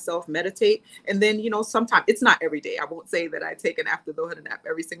with myself, meditate. And then sometimes, it's not every day. I won't say that I take an after dhuhr nap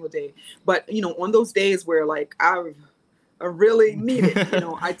every single day, but on those days where like I really need it,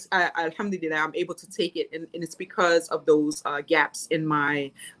 I alhamdulillah, I'm able to take it, and it's because of those gaps in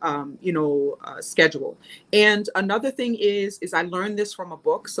my schedule. And another thing is I learned this from a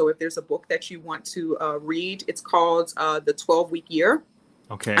book. So if there's a book that you want to read, it's called The 12-Week Year.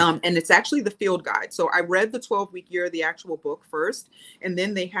 Okay. And it's actually the field guide. So I read the 12-Week Year, the actual book first, and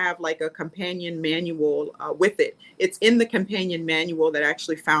then they have like a companion manual with it. It's in the companion manual that I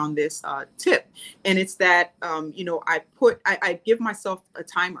actually found this tip. And it's that, I give myself a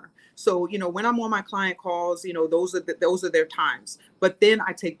timer. So, when I'm on my client calls, those are their times. But then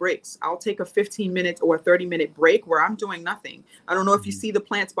I take breaks. I'll take a 15-minute or a 30-minute break where I'm doing nothing. I don't know if you see the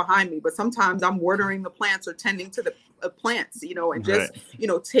plants behind me, but sometimes I'm watering the plants or tending to the plants, and just,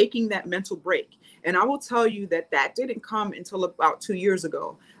 taking that mental break. And I will tell you that didn't come until about 2 years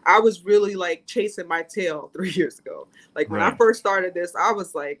ago. I was really like chasing my tail 3 years ago. Like when I first started this, I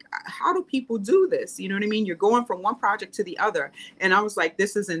was like, how do people do this? You know what I mean? You're going from one project to the other. And I was like,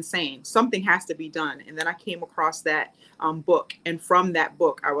 this is insane. Something has to be done. And then I came across that book. And from that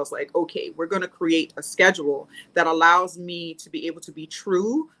book, I was like, okay, we're going to create a schedule that allows me to be able to be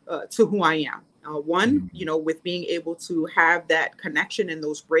true to who I am. With being able to have that connection and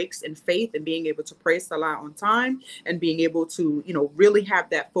those breaks in faith, and being able to pray salah on time, and being able to, really have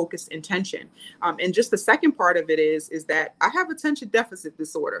that focused intention. And just the second part of it is that I have attention deficit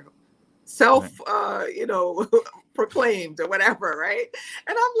disorder, proclaimed or whatever, right?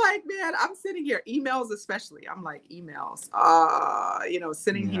 And I'm like, man, I'm sitting here, emails especially. I'm like, emails,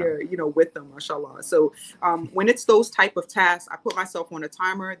 sitting here, with them, mashallah. So when it's those type of tasks, I put myself on a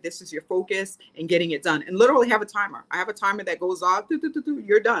timer. This is your focus, and getting it done. And literally have a timer. I have a timer that goes off,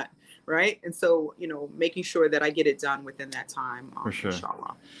 you're done. Right. And so, making sure that I get it done within that time. For sure.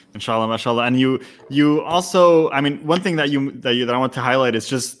 Inshallah, mashallah. And you also, one thing that I want to highlight is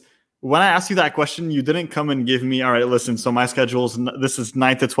just, when I asked you that question, you didn't come and give me, all right, listen, so my schedule's, this is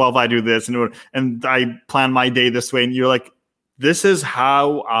 9 to 12, I do this, and I plan my day this way. And you're like, this is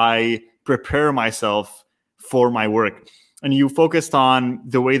how I prepare myself for my work. And you focused on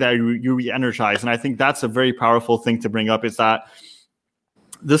the way that you re-energize. And I think that's a very powerful thing to bring up, is that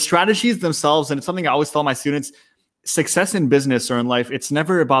the strategies themselves, and it's something I always tell my students, success in business or in life, it's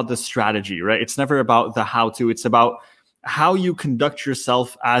never about the strategy, right? It's never about the how-to. It's about how you conduct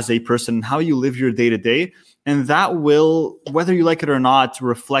yourself as a person, how you live your day to day. And that will, whether you like it or not,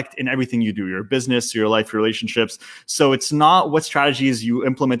 reflect in everything you do, your business, your life, your relationships. So it's not what strategies you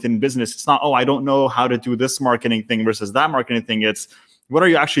implement in business. It's not, I don't know how to do this marketing thing versus that marketing thing. It's what are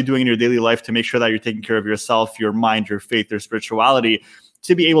you actually doing in your daily life to make sure that you're taking care of yourself, your mind, your faith, your spirituality,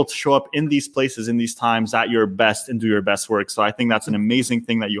 to be able to show up in these places, in these times at your best and do your best work. So I think that's an amazing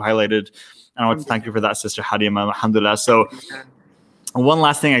thing that you highlighted. And I want to thank you for that, Sister Halima, alhamdulillah. So one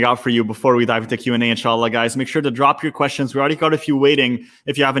last thing I got for you before we dive into Q&A, inshallah, guys. Make sure to drop your questions. We already got a few waiting.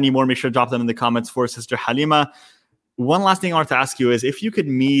 If you have any more, make sure to drop them in the comments for Sister Halima. One last thing I want to ask you is, if you could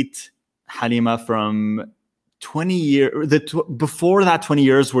meet Halima from 20 years, before that 20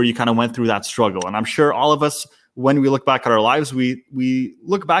 years where you kind of went through that struggle. And I'm sure all of us, when we look back at our lives, we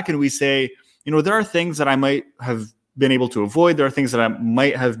look back and we say, there are things that I might have been able to avoid. There are things that I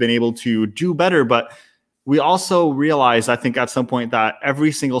might have been able to do better, but we also realize, I think at some point, that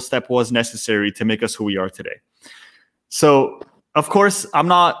every single step was necessary to make us who we are today. So of course, I'm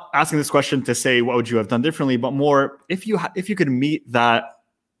not asking this question to say, what would you have done differently, but more, if you could meet that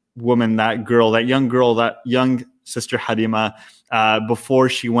woman, that girl, that young Sister Halima, before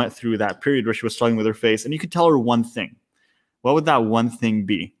she went through that period where she was struggling with her face, and you could tell her one thing, what would that one thing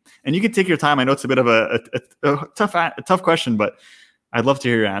be? And you can take your time. I know it's a bit of a tough question, but I'd love to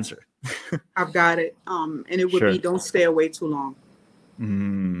hear your answer. I've got it. And it would be, don't stay away too long.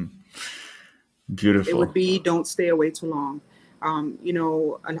 Beautiful. It would be, don't stay away too long.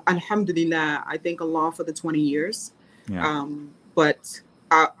 Alhamdulillah, I thank Allah for the 20 years. Yeah. But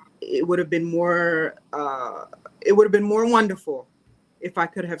it would have been more wonderful if I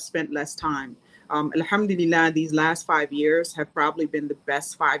could have spent less time. Alhamdulillah, these last 5 years have probably been the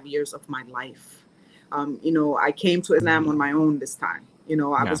best 5 years of my life. I came to Islam on my own this time.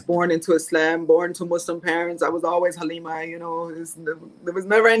 I was born into Islam, born to Muslim parents. I was always Halima, there was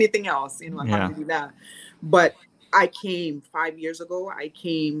never anything else, alhamdulillah. But I came 5 years ago, I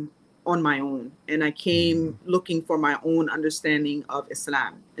came on my own, and I came looking for my own understanding of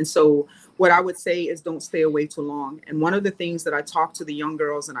Islam. And so what I would say is, don't stay away too long. And one of the things that I talk to the young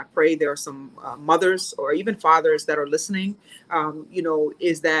girls, and I pray there are some mothers or even fathers that are listening,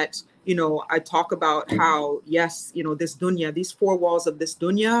 is that, I talk about how, yes, this dunya, these four walls of this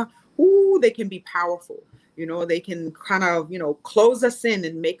dunya, they can be powerful. They can kind of, close us in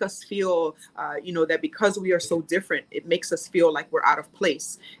and make us feel, that because we are so different, it makes us feel like we're out of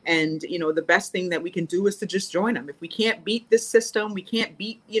place. And, the best thing that we can do is to just join them. If we can't beat this system, we can't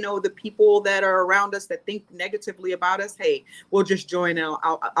beat, the people that are around us that think negatively about us. Hey, we'll just join.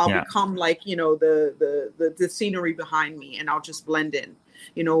 I'll become like, the scenery behind me, and I'll just blend in.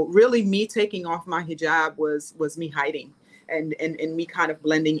 Really me taking off my hijab was me hiding. And me kind of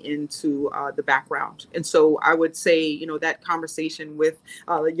blending into the background. And so I would say, that conversation with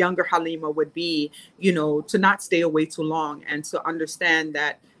the younger Halima would be, to not stay away too long, and to understand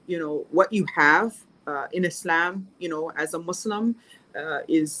that, what you have in Islam, as a Muslim,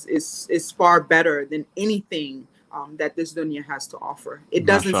 is far better than anything that this dunya has to offer. It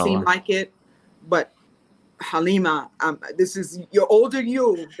doesn't seem like it, but Halima, this is your older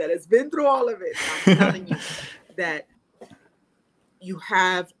you that has been through all of it. I'm telling you that you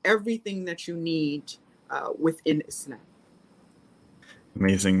have everything that you need within Islam.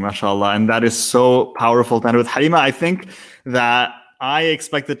 Amazing, mashallah. And that is so powerful. And with Halima, I think that I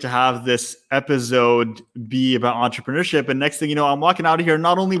expected to have this episode be about entrepreneurship. And next thing you know, I'm walking out of here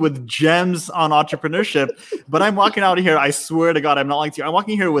not only with gems on entrepreneurship, but I'm walking out of here, I swear to God, I'm not lying to you, I'm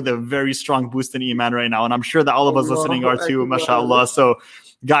walking here with a very strong boost in Iman right now. And I'm sure that all of us listening are too, mashallah. So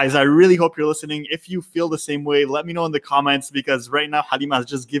guys, I really hope you're listening. If you feel the same way, let me know in the comments, because right now Halima has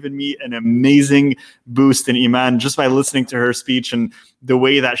just given me an amazing boost in Iman just by listening to her speech and the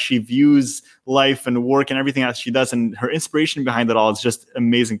way that she views life and work and everything that she does, and her inspiration behind it all is just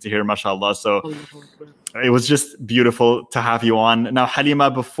amazing to hear, mashallah. So it was just beautiful to have you on. Now,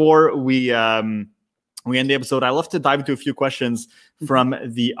 Halima, before we end the episode, I love to dive into a few questions from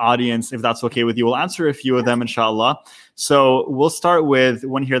the audience, if that's okay with you. We'll answer a few of them, inshallah. So we'll start with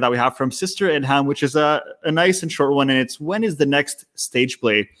one here that we have from Sister Ilham, which is a nice and short one. And it's, when is the next stage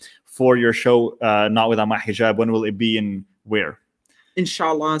play for your show, Not Without My Hijab? When will it be and where?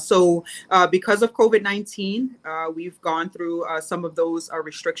 Inshallah. So because of COVID-19, we've gone through some of those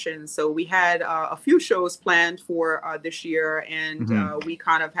restrictions. So we had a few shows planned for this year, and we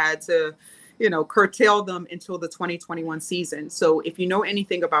kind of had to curtail them until the 2021 season. So if you know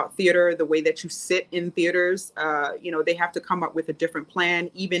anything about theater, the way that you sit in theaters, they have to come up with a different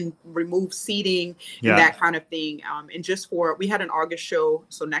plan, even remove seating, and that kind of thing. And we had an August show,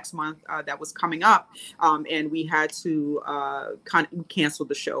 so next month that was coming up, and we had to cancel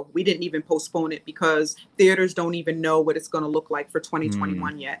the show. We didn't even postpone it because theaters don't even know what it's going to look like for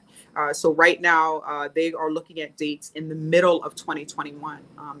 2021 yet. So right now, they are looking at dates in the middle of 2021.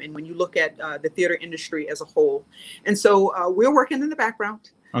 And when you look at the theater industry as a whole. And so we're working in the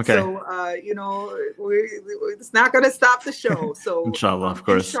background. Okay. So, it's not going to stop the show. So inshallah, of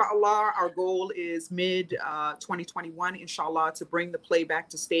course. Inshallah, our goal is mid 2021, inshallah, to bring the play back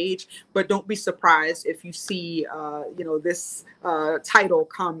to stage. But don't be surprised if you see, this title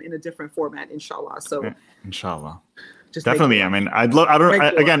come in a different format, inshallah. So, inshallah. Definitely. I mean, I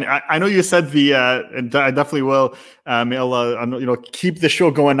know you said and I definitely will, may Allah, keep the show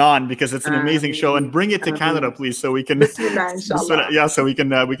going on, because it's an amazing show, and bring it to Canada, please, so we can, so we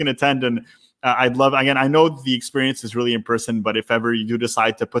can attend. And I'd love, again, I know the experience is really in person, but if ever you do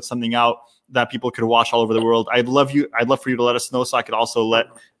decide to put something out that people could watch all over the world, I'd love for you to let us know, so I could also let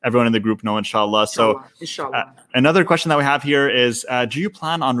everyone in the group know, inshallah. So another question that we have here is, do you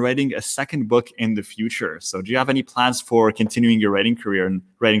plan on writing a second book in the future? So do you have any plans for continuing your writing career and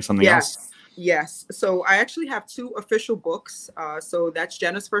writing something else? Yes. So I actually have 2 official books. So that's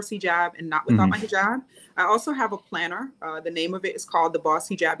Jannah's First Hijab and Not Without My Hijab. I also have a planner. The name of it is called the Boss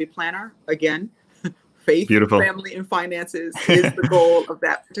Hijabi Planner. Again, faith, family, and finances is the goal of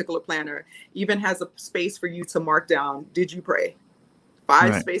that particular planner. Even has a space for you to mark down, did you pray?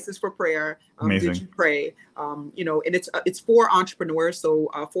 5 Right. spaces for prayer. Amazing. Did you pray? And it's for entrepreneurs. So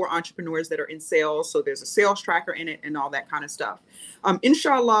for entrepreneurs that are in sales. So there's a sales tracker in it and all that kind of stuff.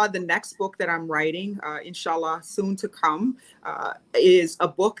 Inshallah, the next book that I'm writing, inshallah, soon to come, is a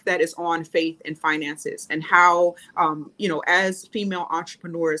book that is on faith and finances and how, as female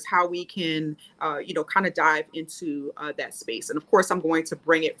entrepreneurs, how we can, kind of dive into that space. And of course, I'm going to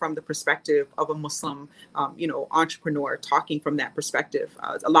bring it from the perspective of a Muslim, entrepreneur, talking from that perspective.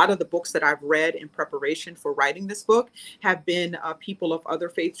 A lot of the books that I've read in preparation for writing this book have been people of other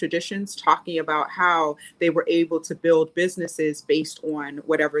faith traditions talking about how they were able to build businesses based on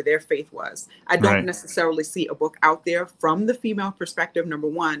whatever their faith was. I don't necessarily see a book out there from the female perspective, number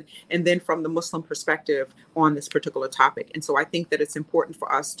one, and then from the Muslim perspective on this particular topic. And so I think that it's important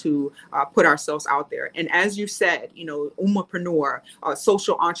for us to put ourselves out there. And as you said, ummahpreneur,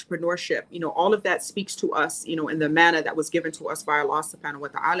 social entrepreneurship, all of that speaks to us, in the manner that was given to us by Allah subhanahu wa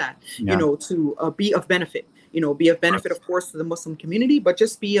ta'ala, to be of benefit. Be of benefit, of course, to the Muslim community, but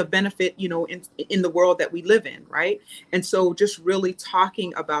just be of benefit, in the world that we live in, right? And so just really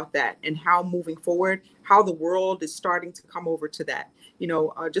talking about that and how moving forward, how the world is starting to come over to that.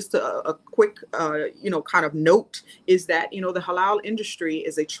 Just a quick, kind of note is that, the halal industry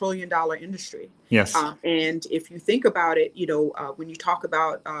is $1 trillion industry. Yes. And if you think about it, when you talk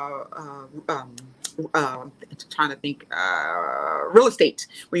about trying to think real estate,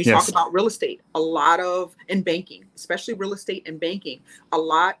 when you talk about real estate, a lot of, and banking, especially real estate and banking, a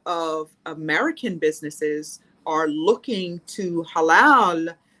lot of American businesses are looking to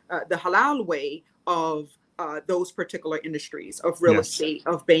halal, the halal way of those particular industries of real estate,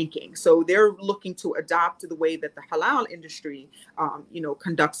 of banking. So they're looking to adopt the way that the halal industry,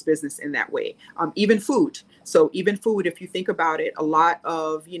 conducts business in that way. Even food. So even food, if you think about it, a lot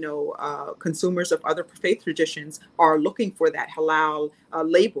of, consumers of other faith traditions are looking for that halal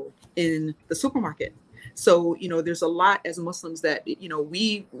label in the supermarket. So, there's a lot as Muslims that,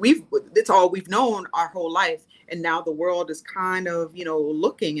 it's all we've known our whole life. And now the world is kind of,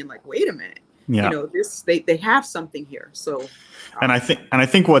 looking and like, wait a minute. Yeah. They have something here. So, and I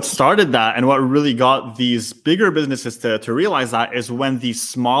think what started that and what really got these bigger businesses to realize that is when these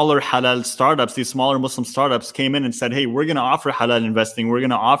smaller halal startups, these smaller Muslim startups came in and said, hey, we're going to offer halal investing, we're going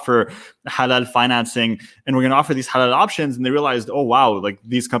to offer halal financing, and we're going to offer these halal options. And they realized, oh, wow, like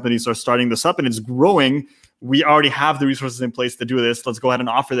these companies are starting this up and it's growing. We already have the resources in place to do this. Let's go ahead and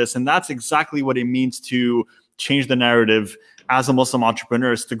offer this. And that's exactly what it means to change the narrative as a Muslim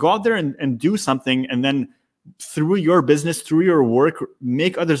entrepreneur, is to go out there and do something, and then through your business, through your work,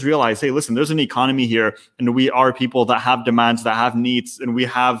 make others realize, hey, listen, there's an economy here, and we are people that have demands, that have needs, and we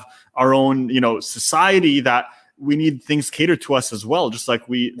have our own, society that we need things catered to us as well. Just like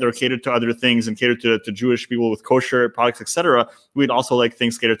they're catered to other things and catered to Jewish people with kosher products, etc. We'd also like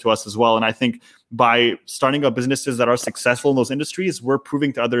things catered to us as well. And I think by starting up businesses that are successful in those industries, we're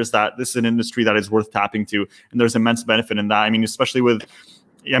proving to others that this is an industry that is worth tapping to. And there's immense benefit in that. I mean, especially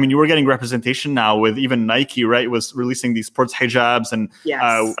you were getting representation now with even Nike, right? Was releasing these sports hijabs, and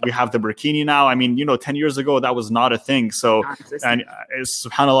we have the burkini now. I mean, 10 years ago, that was not a thing. So, and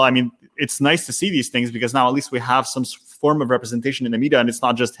subhanAllah, I mean, it's nice to see these things because now at least we have some form of representation in the media, and it's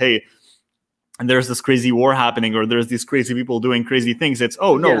not just, hey, and there's this crazy war happening, or there's these crazy people doing crazy things. It's,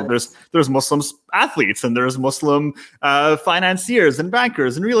 oh no, there's Muslim athletes, and there's Muslim financiers and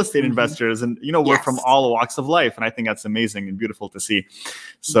bankers and real estate investors, and we're from all walks of life, and I think that's amazing and beautiful to see.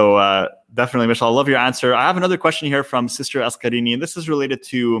 So definitely, Michelle, I love your answer. I have another question here from Sister Asqarini, and this is related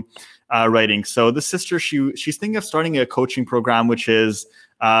to writing. So the sister, she's thinking of starting a coaching program, which is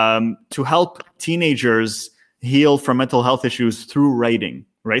to help teenagers heal from mental health issues through writing.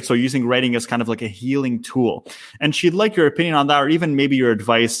 Right. So using writing as kind of like a healing tool. And she'd like your opinion on that, or even maybe your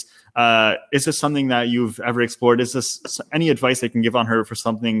advice. Is this something that you've ever explored? Is this any advice I can give on her for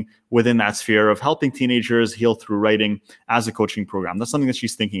something within that sphere of helping teenagers heal through writing as a coaching program? That's something that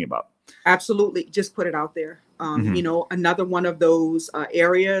she's thinking about. Absolutely. Just put it out there. Another one of those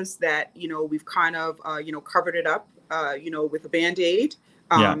areas that, we've kind of, covered it up, with a Band-Aid.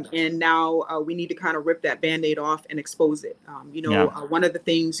 And now we need to kind of rip that Band-Aid off and expose it. One of the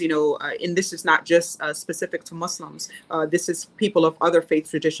things, and this is not just specific to Muslims. This is people of other faith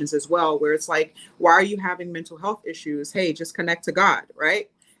traditions as well, where it's like, why are you having mental health issues? Hey, just connect to God, right?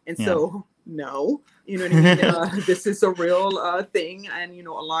 And so, no, You know what I mean? This is a real thing. And,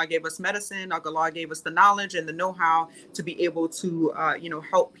 Allah gave us medicine. Allah gave us the knowledge and the know-how to be able to,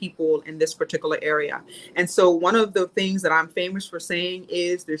 help people in this particular area. And so one of the things that I'm famous for saying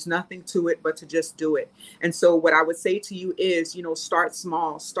is there's nothing to it but to just do it. And so what I would say to you is, start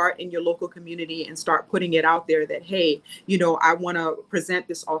small, start in your local community and start putting it out there that, hey, I want to present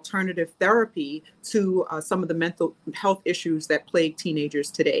this alternative therapy to some of the mental health issues that plague teenagers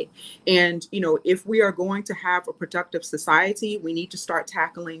today. And, if we are going to have a productive society, we need to start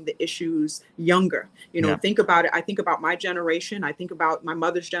tackling the issues younger. Think about it. I think about my generation. I think about my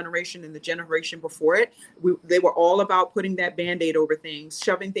mother's generation and the generation before it. They were all about putting that Band-Aid over things,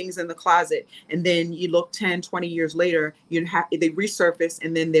 shoving things in the closet. And then you look 10, 20 years later, they resurface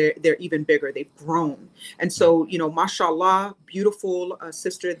and then they're even bigger. They've grown. And so, mashallah, beautiful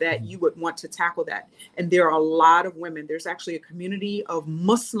sister that you would want to tackle that. And there are a lot of women. There's actually a community of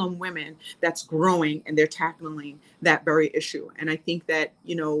Muslim women that's growing and they're tackling that very issue. And I think that,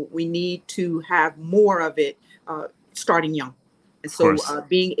 we need to have more of it starting young. And so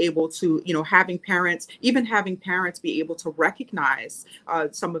being able to, having parents be able to recognize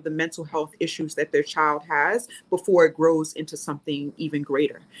some of the mental health issues that their child has before it grows into something even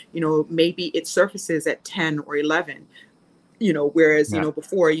greater. Maybe it surfaces at 10 or 11. Whereas,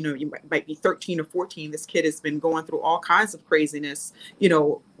 before, you might be 13 or 14, this kid has been going through all kinds of craziness,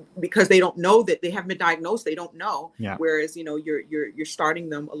 because they don't know that they haven't been diagnosed. They don't know. Yeah. Whereas, you're starting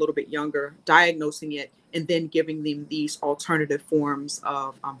them a little bit younger, diagnosing it, and then giving them these alternative forms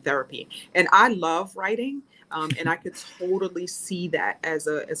of therapy. And I love writing. And I could totally see that as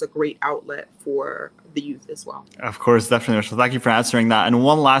a great outlet for the youth as well. Of course, definitely. So thank you for answering that. And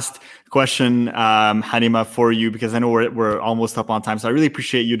one last question, Halima, for you, because I know we're almost up on time. So I really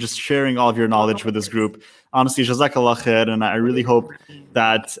appreciate you just sharing all of your knowledge with this group. Honestly, Jazakallah khair. And I really hope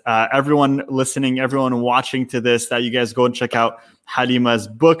that everyone listening, everyone watching to this, that you guys go and check out Halima's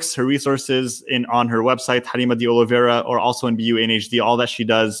books, her resources on her website, Halima de Oliveira, or also in BU NHD, all that she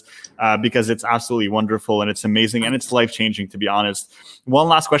does, because it's absolutely wonderful and it's amazing and it's life-changing, to be honest. One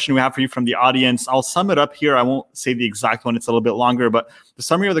last question we have for you from the audience. I'll sum it up here. I won't say the exact one. It's a little bit longer, but the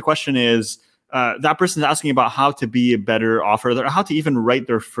summary of the question is, that person's asking about how to be a better author, or how to even write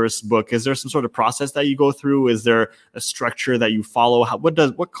their first book. Is there some sort of process that you go through? Is there a structure that you follow?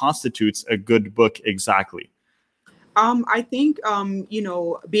 What constitutes a good book exactly? I think,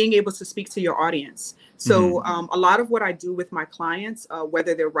 being able to speak to your audience. So a lot of what I do with my clients,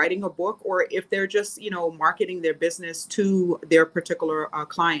 whether they're writing a book or if they're just, marketing their business to their particular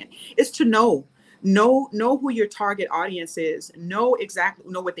client, is to know who your target audience is, know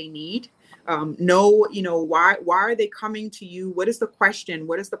what they need. Why are they coming to you? What is the question?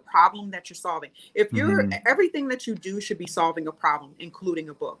 What is the problem that you're solving? If you're everything that you do should be solving a problem, including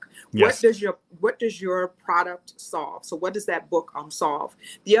a book. Yes. What does your product solve? So what does that book solve?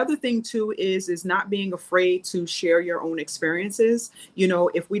 The other thing too is not being afraid to share your own experiences.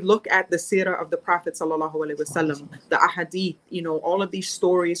 If we look at the seerah of the Prophet sallallahu alaihi wasallam, the ahadith, all of these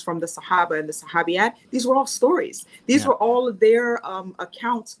stories from the Sahaba and the Sahabiyat, these were all stories. These were all of their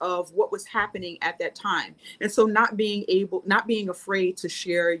accounts of what was happening at that time. And so not being afraid to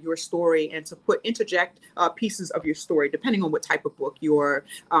share your story and to interject pieces of your story, depending on what type of book you're,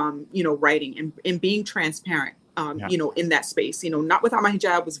 writing, and being transparent. In that space, Not Without My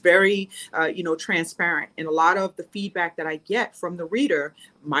Hijab was very, transparent. And a lot of the feedback that I get from the reader,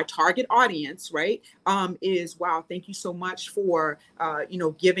 my target audience, right, is, wow, thank you so much for,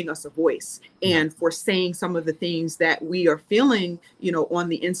 giving us a voice and for saying some of the things that we are feeling, on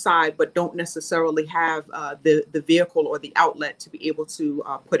the inside, but don't necessarily have the vehicle or the outlet to be able to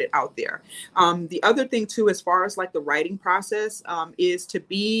put it out there. The other thing, too, as far as like the writing process, is to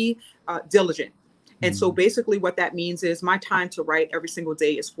be diligent. And so basically what that means is my time to write every single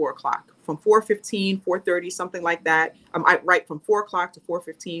day is 4 o'clock, from 4:15, 4:30, something like that. I write from 4 o'clock to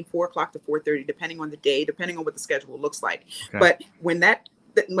 4:15, 4 o'clock to 4:30, depending on the day, depending on what the schedule looks like. Okay. But when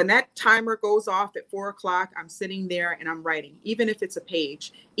that timer goes off at 4 o'clock, I'm sitting there and I'm writing, even if it's a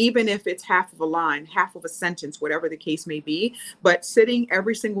page, even if it's half of a line, half of a sentence, whatever the case may be, but sitting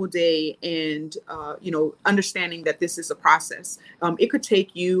every single day and, understanding that this is a process. It could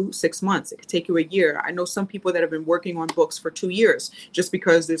take you 6 months. It could take you a year. I know some people that have been working on books for 2 years, just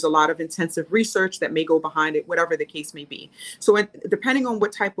because there's a lot of intensive research that may go behind it, whatever the case may be. So depending on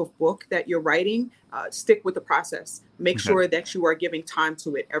what type of book that you're writing, stick with the process. Make sure that you are giving time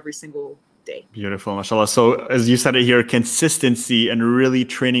to it every single day. Beautiful, mashallah. So as you said it here, consistency and really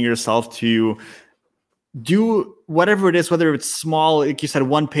training yourself to do whatever it is, whether it's small, like you said,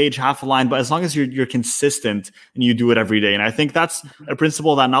 one page, half a line, but as long as you're consistent and you do it every day. And I think that's a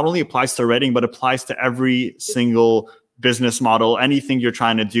principle that not only applies to writing, but applies to every single business model, anything you're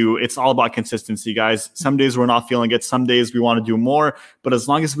trying to do. It's all about consistency, guys. Some days we're not feeling it. Some days we want to do more, but as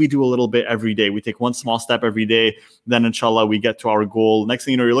long as we do a little bit every day, we take one small step every day, then inshallah, we get to our goal. Next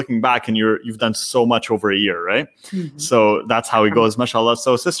thing you know, you're looking back and you've done so much over a year, right? Mm-hmm. So that's how it goes, mashallah.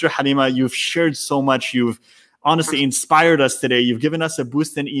 So Sister Halima, you've shared so much. You've honestly inspired us today. You've given us a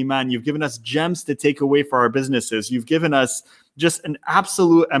boost in Iman. You've given us gems to take away for our businesses. You've given us just an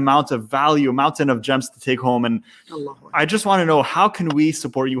absolute amount of value, a mountain of gems to take home. And I just want to know, how can we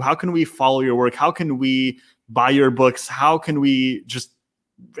support you? How can we follow your work? How can we buy your books? How can we just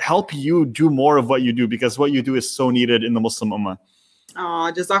help you do more of what you do? Because what you do is so needed in the Muslim Ummah.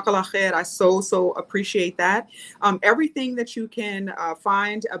 Jazakallah khair. I so appreciate that. Everything that you can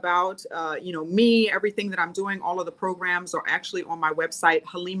find about me, everything that I'm doing, all of the programs are actually on my website,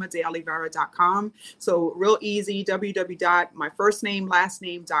 halimadeolivera.com. So real easy,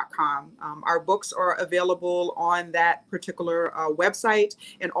 www.myfirstname.lastname.com. Our books are available on that particular website,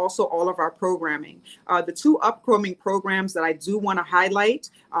 and also all of our programming. The two upcoming programs that I do want to highlight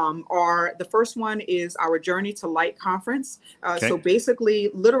are, the first one is our Journey to Light conference. So basically,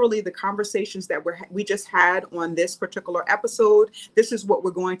 literally the conversations that we just had on this particular episode, this is what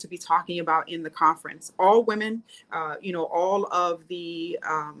we're going to be talking about in the conference. All women, all of the,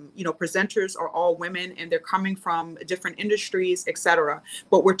 presenters are all women, and they're coming from different industries, etc.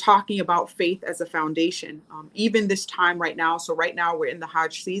 But we're talking about faith as a foundation, even this time right now. So right now we're in the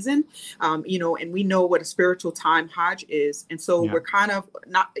Hajj season, and we know what a spiritual time Hajj is. And so we're kind of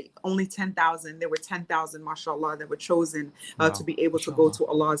not only 10,000, there were 10,000, mashallah, that were chosen to be able to go to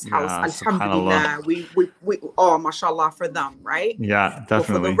Allah's house. Alhamdulillah. We mashallah for them, right? Yeah, definitely. But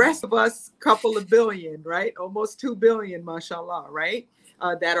for the rest of us, couple of billion, right? Almost 2 billion, mashallah, right?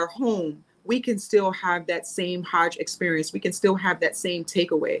 That are home. We can still have that same Hajj experience. We can still have that same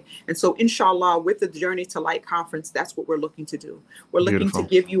takeaway. And so, inshallah, with the Journey to Light conference, that's what we're looking to do. We're looking to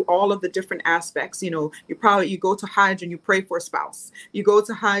give you all of the different aspects. You go to Hajj and you pray for a spouse. You go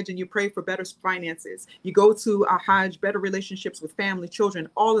to Hajj and you pray for better finances. You go to a Hajj, better relationships with family, children,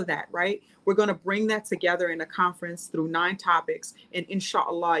 all of that, right? We're going to bring that together in a conference through 9 topics. And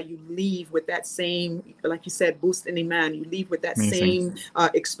inshallah, you leave with that same, like you said, boost in Iman. You leave with that same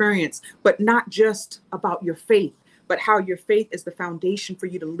experience, but not just about your faith, but how your faith is the foundation for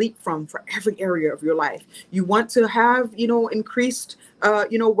you to leap from for every area of your life. You want to have, increased,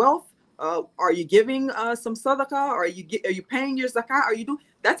 wealth. Are you giving some sadaqah? Are you paying your zakah? Are you doing?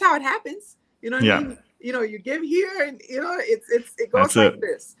 That's how it happens. You know what I mean? You give here, and it goes like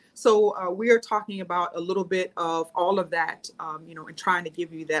this. So we are talking about a little bit of all of that, and trying to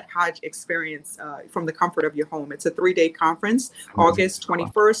give you that Hajj experience from the comfort of your home. It's a 3-day conference, August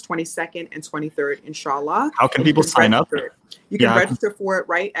 21st, 22nd, and 23rd, inshallah. How can people sign up? You can register for it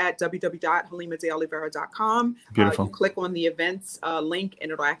right at www.halimadeolivera.com. Beautiful. You click on the events link,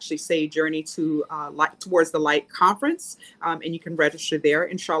 and it'll actually say Journey to Towards the Light Conference, and you can register there,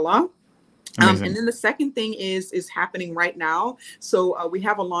 inshallah. And then the second thing is happening right now. So we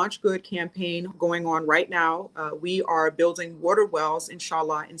have a Launch Good campaign going on right now. We are building water wells,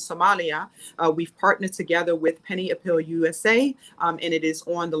 inshallah, in Somalia. We've partnered together with Penny Appeal USA, and it is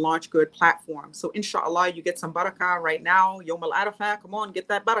on the Launch Good platform. So inshallah, you get some barakah right now. Yom al-Arafah, come on, get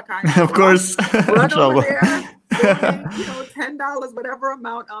that barakah. Of course. Run over there. $10, whatever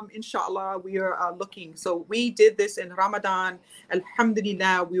amount, inshallah, we are looking. So we did this in Ramadan.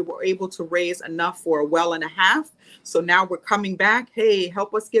 Alhamdulillah, we were able to raise enough for a well and a half. So now we're coming back. Hey,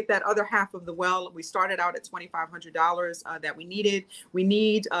 help us get that other half of the well. We started out at $2,500 that we needed. We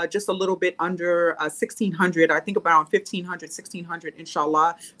need just a little bit under $1,600, I think about $1,500, $1,600,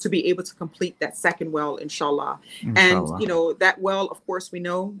 inshallah, to be able to complete that second well, inshallah. And, that well, of course, we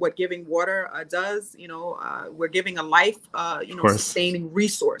know what giving water does. We're giving a life, sustaining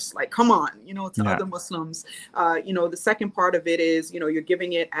resource. Like, come on, to other Muslims. The second part of it is, you're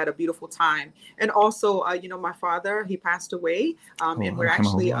giving it at a beautiful time. And also, my father, he passed away, and we're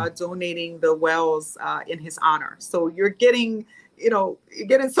actually donating the wells in his honor. So you're getting, you're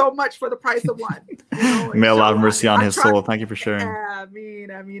getting so much for the price of one. May Allah have mercy on his soul. Thank you for sharing. Ameen.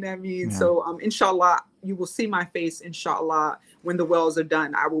 Yeah. So inshallah, you will see my face, inshallah, when the wells are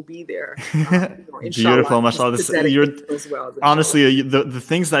done, I will be there. Beautiful, mashallah. Honestly, the the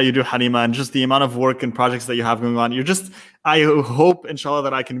things that you do, Halima, and just the amount of work and projects that you have going on, I hope, inshallah,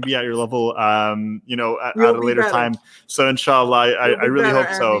 that I can be at your level, at a later time. So, inshallah, I really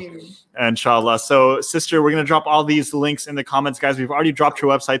hope so. Inshallah. So, sister, we're going to drop all these links in the comments, guys. We've already dropped your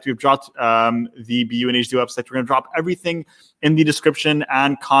website. We've dropped the BU and HD website. We're going to drop everything in the description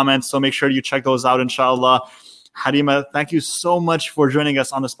and comments. So make sure you check those out, inshallah. Halima, thank you so much for joining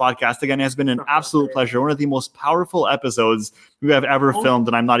us on this podcast. Again, it has been an absolute pleasure. One of the most powerful episodes we have ever filmed,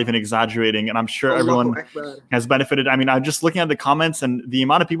 and I'm not even exaggerating. And I'm sure everyone has benefited. I mean, I'm just looking at the comments, and the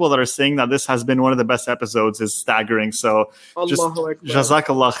amount of people that are saying that this has been one of the best episodes is staggering. So just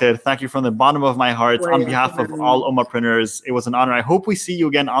Jazakallah khair. Thank you from the bottom of my heart on behalf of all Ummahpreneurs. It was an honor. I hope we see you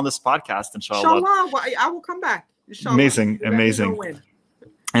again on this podcast, inshallah. Inshallah, I will come back. Inshallah. Amazing.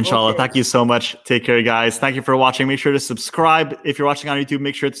 Inshallah. Okay. Thank you so much. Take care, guys. Thank you for watching. Make sure to subscribe. If you're watching on YouTube,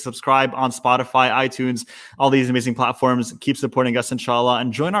 make sure to subscribe on Spotify, iTunes, all these amazing platforms. Keep supporting us, inshallah.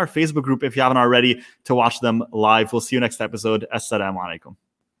 And join our Facebook group if you haven't already to watch them live. We'll see you next episode. Assalamu alaikum.